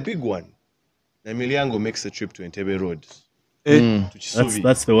 But the big one, Emiliango makes a trip to Entebbe Road. To Chisuvi.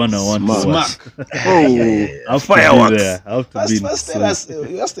 That's the one I want to watch. Smack. I have Fireworks. to be there. I have to be First tell us,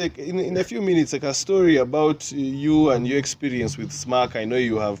 just like in a few minutes, like a story about you and your experience with Smack. I know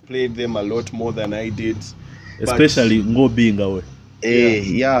you have played them a lot more than I did. especially Ngo being away.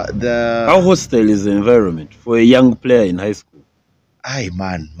 Yeah, how hostile is the environment for a young player in high school? Aye,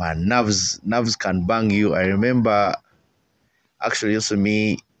 man, nerves can bang you. I remember, actually, also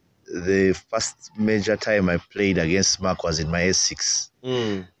me, the first major time I played against Mark was in my S6.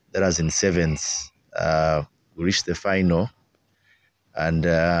 That was in sevens. We reached the final, and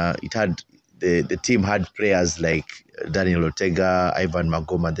it had the team had players like Daniel Ortega, Ivan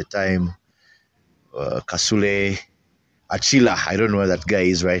Magoma at the time, Kasule, Achila. I don't know where that guy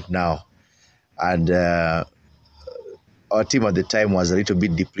is right now, and our team at the time was a little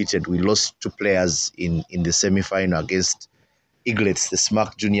bit depleted. We lost 2 players in the semi-final against Eaglets, the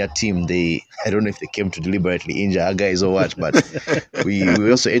Smack junior team. I don't know if they came to deliberately injure our guys or what, but we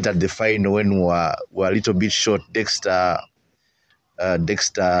also entered the final when we were a little bit short. Dexter,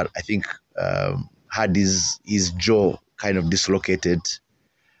 I think, had his jaw kind of dislocated,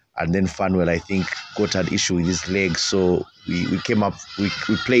 and then Fanwell, I think, got an issue with his leg. So we came up, we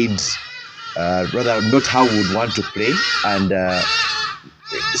played rather not how we would want to play, and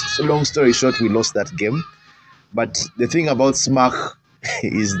long story short, we lost that game. But the thing about Smack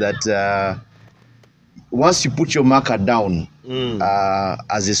is that once you put your marker down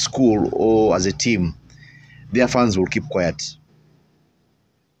as a school or as a team, their fans will keep quiet.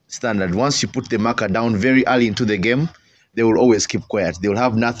 Standard. Once you put the marker down very early into the game, they will always keep quiet. They will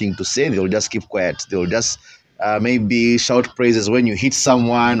have nothing to say. They will just keep quiet. They will just maybe shout praises when you hit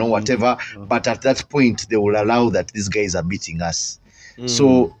someone or whatever. But at that point, they will allow that these guys are beating us.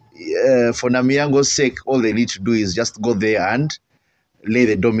 So for Namiango's sake, all they need to do is just go there and lay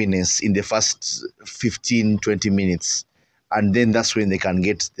the dominance in the first 15, 20 minutes. And then that's when they can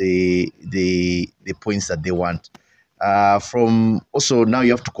get the points that they want. From also, now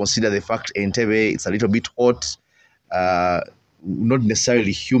you have to consider the fact Entebbe, it's a little bit hot, not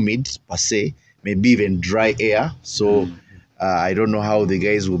necessarily humid per se, maybe even dry air. So I don't know how the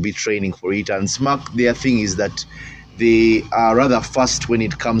guys will be training for it. And Smack, their thing is that they are rather fast when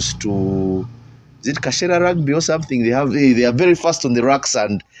it comes to, is it Kashera rugby or something? They are very fast on the racks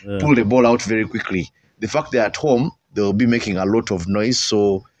and pull the ball out very quickly. The fact they're at home, they'll be making a lot of noise.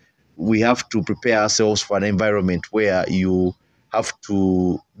 So we have to prepare ourselves for an environment where you have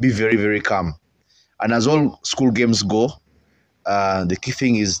to be very, very calm. And as all school games go, the key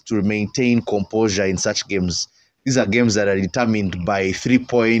thing is to maintain composure in such games. These are games that are determined by 3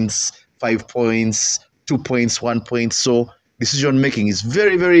 points, 5 points, 2 points, 1 point. So decision making is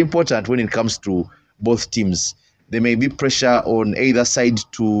very, very important when it comes to both teams. There may be pressure on either side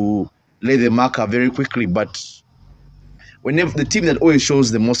to lay the marker very quickly, but whenever the team that always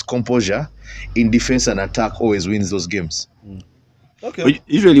shows the most composure in defense and attack always wins those games. Okay. But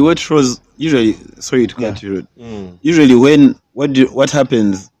usually, sorry to cut you. Mm. Usually, when what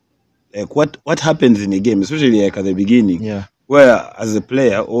happens, like what happens in a game, especially like at the beginning, Yeah. where as a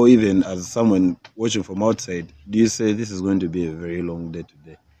player or even as someone watching from outside, do you say this is going to be a very long day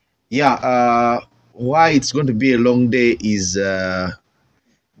today? Yeah, why it's going to be a long day is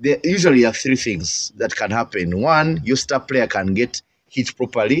there usually are three things that can happen. One, your star player can get hit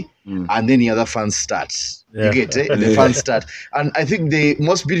properly, and then the other fans start. Yeah. You get it? The fans start. And I think the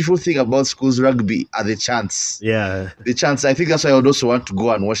most beautiful thing about schools rugby are the chants. Yeah. The chants. I think that's why I would also want to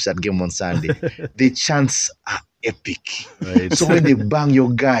go and watch that game on Sunday. The chants are epic. Right. So when they bang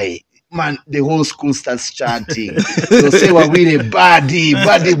your guy, man, the whole school starts chanting. They'll say, "We're really baddie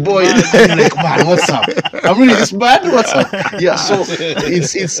boy." And you're like, man, what's up? I'm really this bad? What's up? Yeah, so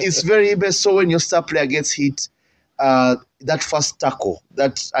it's very best. So when your star player gets hit, that first tackle,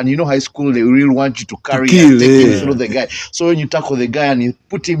 and you know high school, they really want you to carry and take him through the guy. So when you tackle the guy and you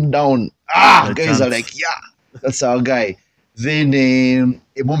put him down, guys are like, yeah, that's our guy. Then a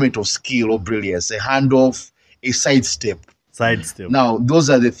moment of skill or brilliance, a handoff, a sidestep. Now,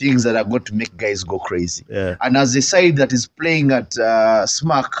 those are the things that are going to make guys go crazy. Yeah. And as a side that is playing at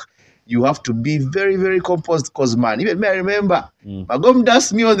Smack, you have to be very, very composed because, man, even me, I remember, Magom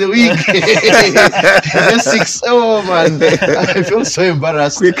dust me on the wing. Just 6. Oh, man. I feel so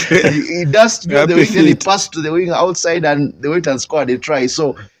embarrassed. He dust me on the wing, then he passed to the wing outside and they went and scored a try.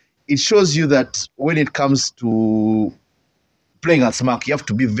 So it shows you that when it comes to playing at Smack, you have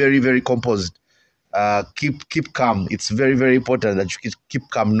to be very, very composed. Keep calm. It's very, very important that you keep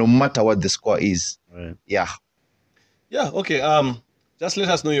calm no matter what the score is. Right. Yeah. Yeah, okay. Just let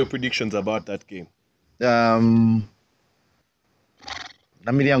us know your predictions about that game. Namiliang,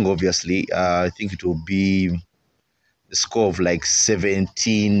 obviously, I think it will be the score of like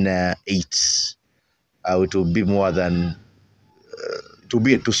 17-8. It will be more than it will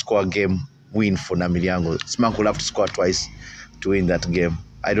be a 2-score game win for Namiliango. Smack will have to score twice to win that game.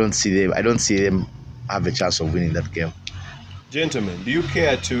 I don't see them have a chance of winning that game. Gentlemen, do you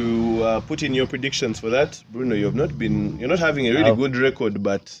care to put in your predictions for that? Bruno, you're not having a really good record,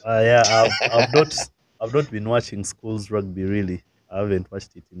 but yeah, I've not been watching schools rugby really. I haven't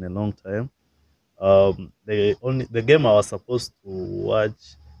watched it in a long time. The game I was supposed to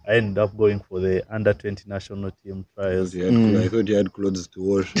watch, I ended up going for the under-20 national team trials. I thought you had clothes to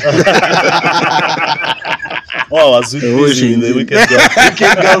wash. Oh, I was busy with the weekend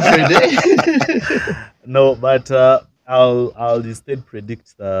girlfriend. No, but I'll instead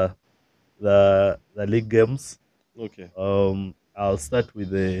predict the league games. okay. I'll start with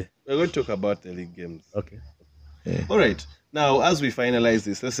the. We're going to talk about the league games. Okay. Yeah. All right. Now, as we finalize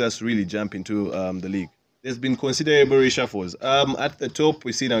this, let's just really jump into the league. There's been considerable reshuffles. At the top,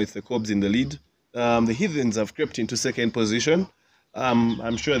 we see now it's the Cobs in the lead. The Heathens have crept into second position.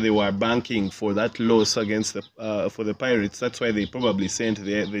 I'm sure they were banking for that loss against for the Pirates. That's why they probably sent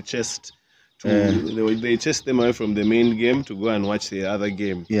the chest they chased them away from the main game to go and watch the other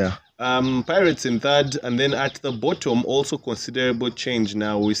game. Yeah. Pirates in third, and then at the bottom, also considerable change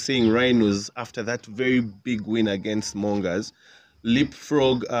now. We're seeing Rhinos after that very big win against Mongers.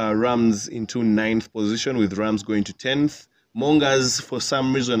 Leapfrog Rams into 9th position, with Rams going to 10th. Mongers, for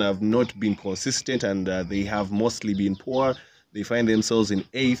some reason, have not been consistent, and they have mostly been poor. They find themselves in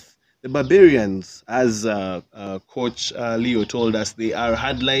 8th. The Barbarians, as Coach Leo told us, they are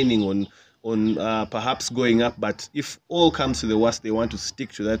hardlining on perhaps going up, but if all comes to the worst, they want to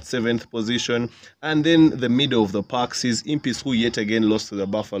stick to that 7th position. And then the middle of the pack sees Impis, who yet again lost to the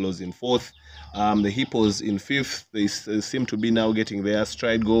Buffaloes, in 4th. The Hippos in 5th. They seem to be now getting their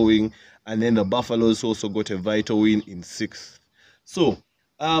stride going. And then the Buffaloes also got a vital win in 6th. So,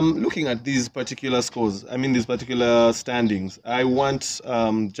 looking at these particular scores, these particular standings, I want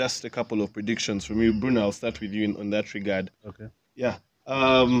just a couple of predictions from you. Bruno, I'll start with you on that regard. Okay. Yeah.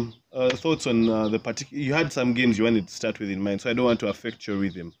 Thoughts on the particular. You had some games you wanted to start with in mind, so I don't want to affect your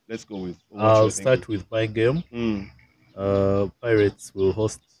rhythm. Let's go with. I'll start with my game. Pirates will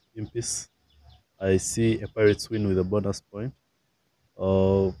host Impis. I see a Pirates win with a bonus point.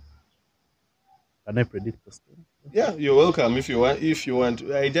 Can I predict the score? Yeah, you're welcome if you want.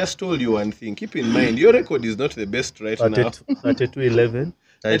 I just told you one thing. Keep in mind, your record is not the best right now. 32-11.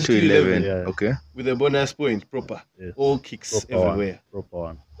 32-11. Yeah. Okay. With a bonus point, proper. Yes. All kicks Proper everywhere. Proper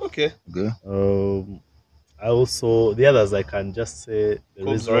one. Okay. Good. the others I can just say the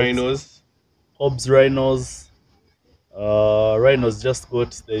Cobs results. Rhinos. Cobs Rhinos. Rhinos just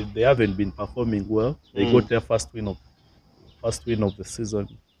got they haven't been performing well. They got their first win of the season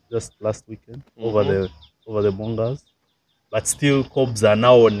just last weekend over the Mongas. But still Cobs are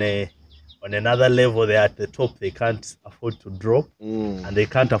now on another level. They're at the top. They can't afford to drop and they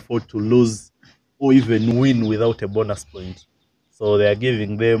can't afford to lose or even win without a bonus point. So they are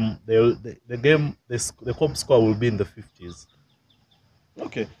giving them the game. The Cobs score will be in the 50s.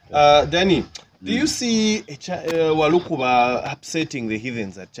 Okay. Danny, do you see Walukuba upsetting the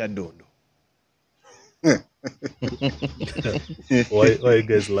Heathens at Chadondo? Why are you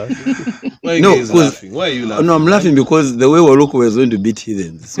guys laughing? Why are you guys laughing? Why are you laughing? No, I'm laughing because the way Waluku was going to beat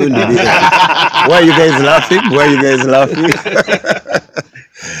Heathens. It's going to be why are you guys laughing? Why are you guys laughing?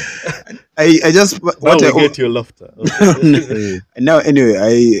 I just get your laughter. Okay. Now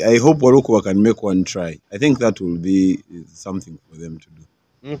anyway, I hope Waluku can make one try. I think that will be something for them to do.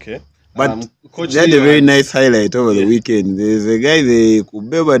 Okay. But they had a very nice highlight over the weekend. There's a guy they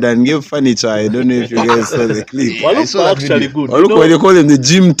could and gave furniture. I don't know if you guys saw the clip. Waluku actually good. Waluku, they call them the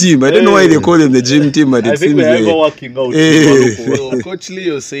gym team. I don't know why they call them the gym team, but I it think seems they are working out. So Coach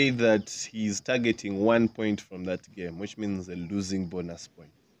Leo said that he's targeting 1 point from that game, which means a losing bonus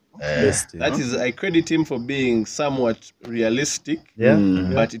point. That is, I credit him for being somewhat realistic.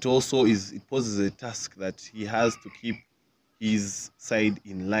 But it also it poses a task that he has to keep his side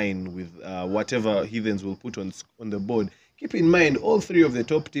in line with whatever Heathens will put on the board. Keep in mind, all three of the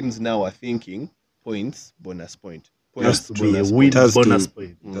top teams now are thinking points, bonus point. Points, bonus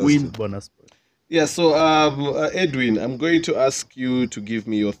point. Win, bonus point. Yeah, so Edwin, I'm going to ask you to give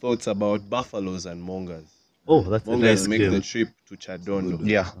me your thoughts about Buffaloes and Mongas. Oh, that's Mongas a nice make game. the trip to Chadondo.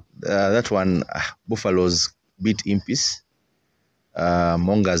 Yeah, that one, Buffaloes beat Impis.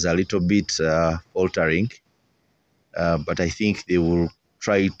 Mongas a little bit faltering. But I think they will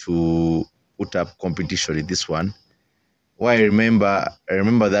try to put up competition in this one. Why I remember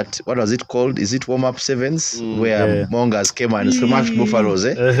that, what was it called? Is it warm-up sevens? Where Mongas came and smashed Buffaloes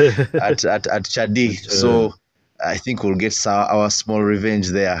at Chadi. So I think we'll get our small revenge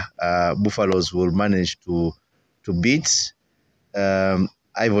there. Buffaloes will manage to beat. Ivan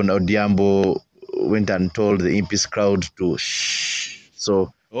Odiambo went and told the Impis crowd to shh.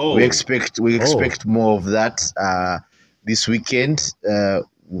 So we expect more of that this weekend. We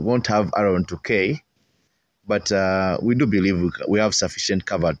won't have Aaron 2K, but we do believe we have sufficient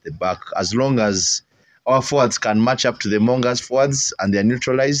cover at the back. As long as our forwards can match up to the Mongas forwards and they're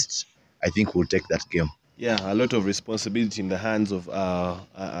neutralized, I think we'll take that game. Yeah, a lot of responsibility in the hands of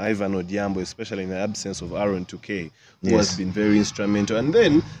Ivan Odiambo, especially in the absence of Aaron 2K, who has been very instrumental. And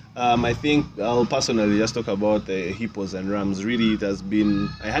then I think I'll personally just talk about the Hippos and Rams. Really, it has been...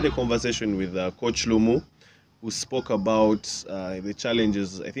 I had a conversation with Coach Lumu, who spoke about the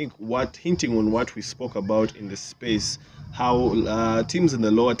challenges, I think, hinting on what we spoke about in the space, how teams in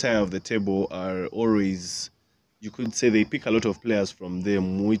the lower tier of the table are always... You could say they pick a lot of players from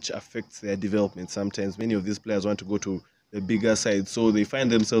them, which affects their development. Sometimes many of these players want to go to the bigger side, so they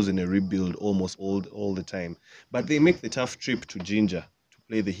find themselves in a rebuild almost all the time. But they make the tough trip to Jinja to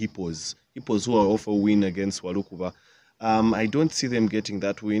play the Hippos who are off a win against Walukuba. I don't see them getting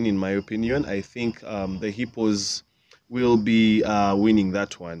that win, in my opinion. I think the Hippos will be winning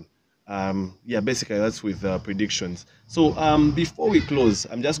that one. Basically that's with predictions. So before we close,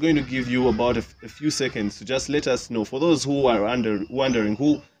 I'm just going to give you about a few seconds to just let us know, for those who are wondering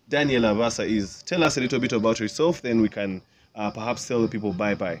who Daniel Avasa is. Tell us a little bit about yourself, then we can perhaps tell the people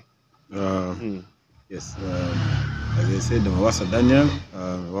bye-bye. Yes, as I said, I'm Avasa Daniel.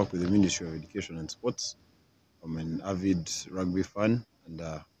 I work with the Ministry of Education and Sports. I'm an avid rugby fan and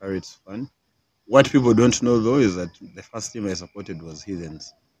Pirates fan. What people don't know though is that the first team I supported was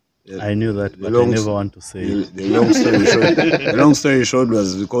Heathens. I knew that, but I never want to say it. The long story short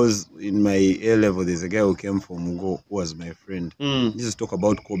was because in my A level, there's a guy who came from Mugo who was my friend. He used to talk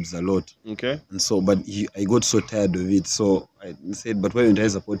about Cobs a lot. Okay. And so, but I got so tired of it. So I said, but why don't I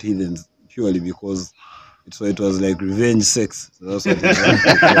support Heathens? Purely because it was like revenge sex. So that's what it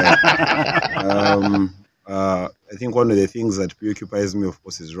was. I think one of the things that preoccupies me, of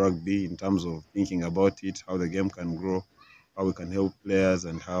course, is rugby in terms of thinking about it, how the game can grow, how we can help players,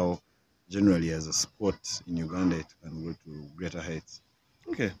 and how generally as a sport in Uganda it can go to greater heights.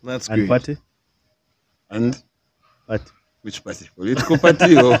 Okay, that's and great. Party? And Party? which party? Political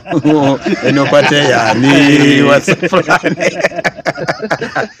party or no party? Yeah, what's the plan?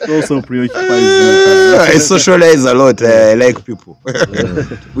 It also preoccupies me. I socialize a lot. I like people. All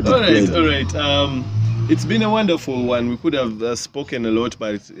right. It's been a wonderful one. We could have spoken a lot,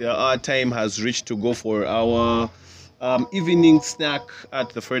 but our time has reached to go for our evening snack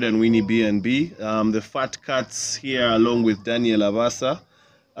at the Fred and Winnie BnB. The Fat Cats here, along with Daniel Avasa.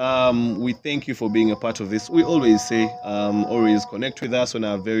 We thank you for being a part of this. We always say, always connect with us on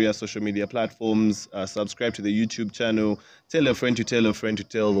our various social media platforms, subscribe to the YouTube channel, tell a friend to tell a friend to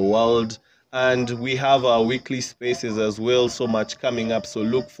tell the world. And we have our weekly spaces as well, so much coming up. So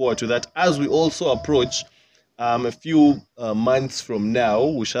look forward to that. As we also approach a few months from now,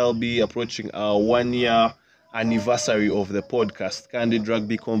 we shall be approaching our 1 year anniversary of the podcast, Candid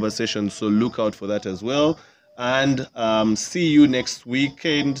Rugby Conversations. So look out for that as well. And see you next week,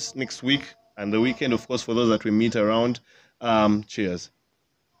 and the weekend, of course, for those that we meet around. Cheers.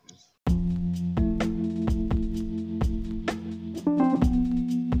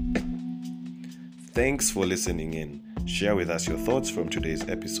 Thanks for listening in. Share with us your thoughts from today's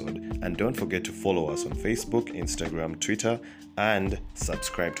episode, and don't forget to follow us on Facebook, Instagram, Twitter, and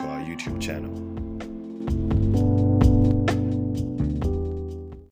subscribe to our YouTube channel.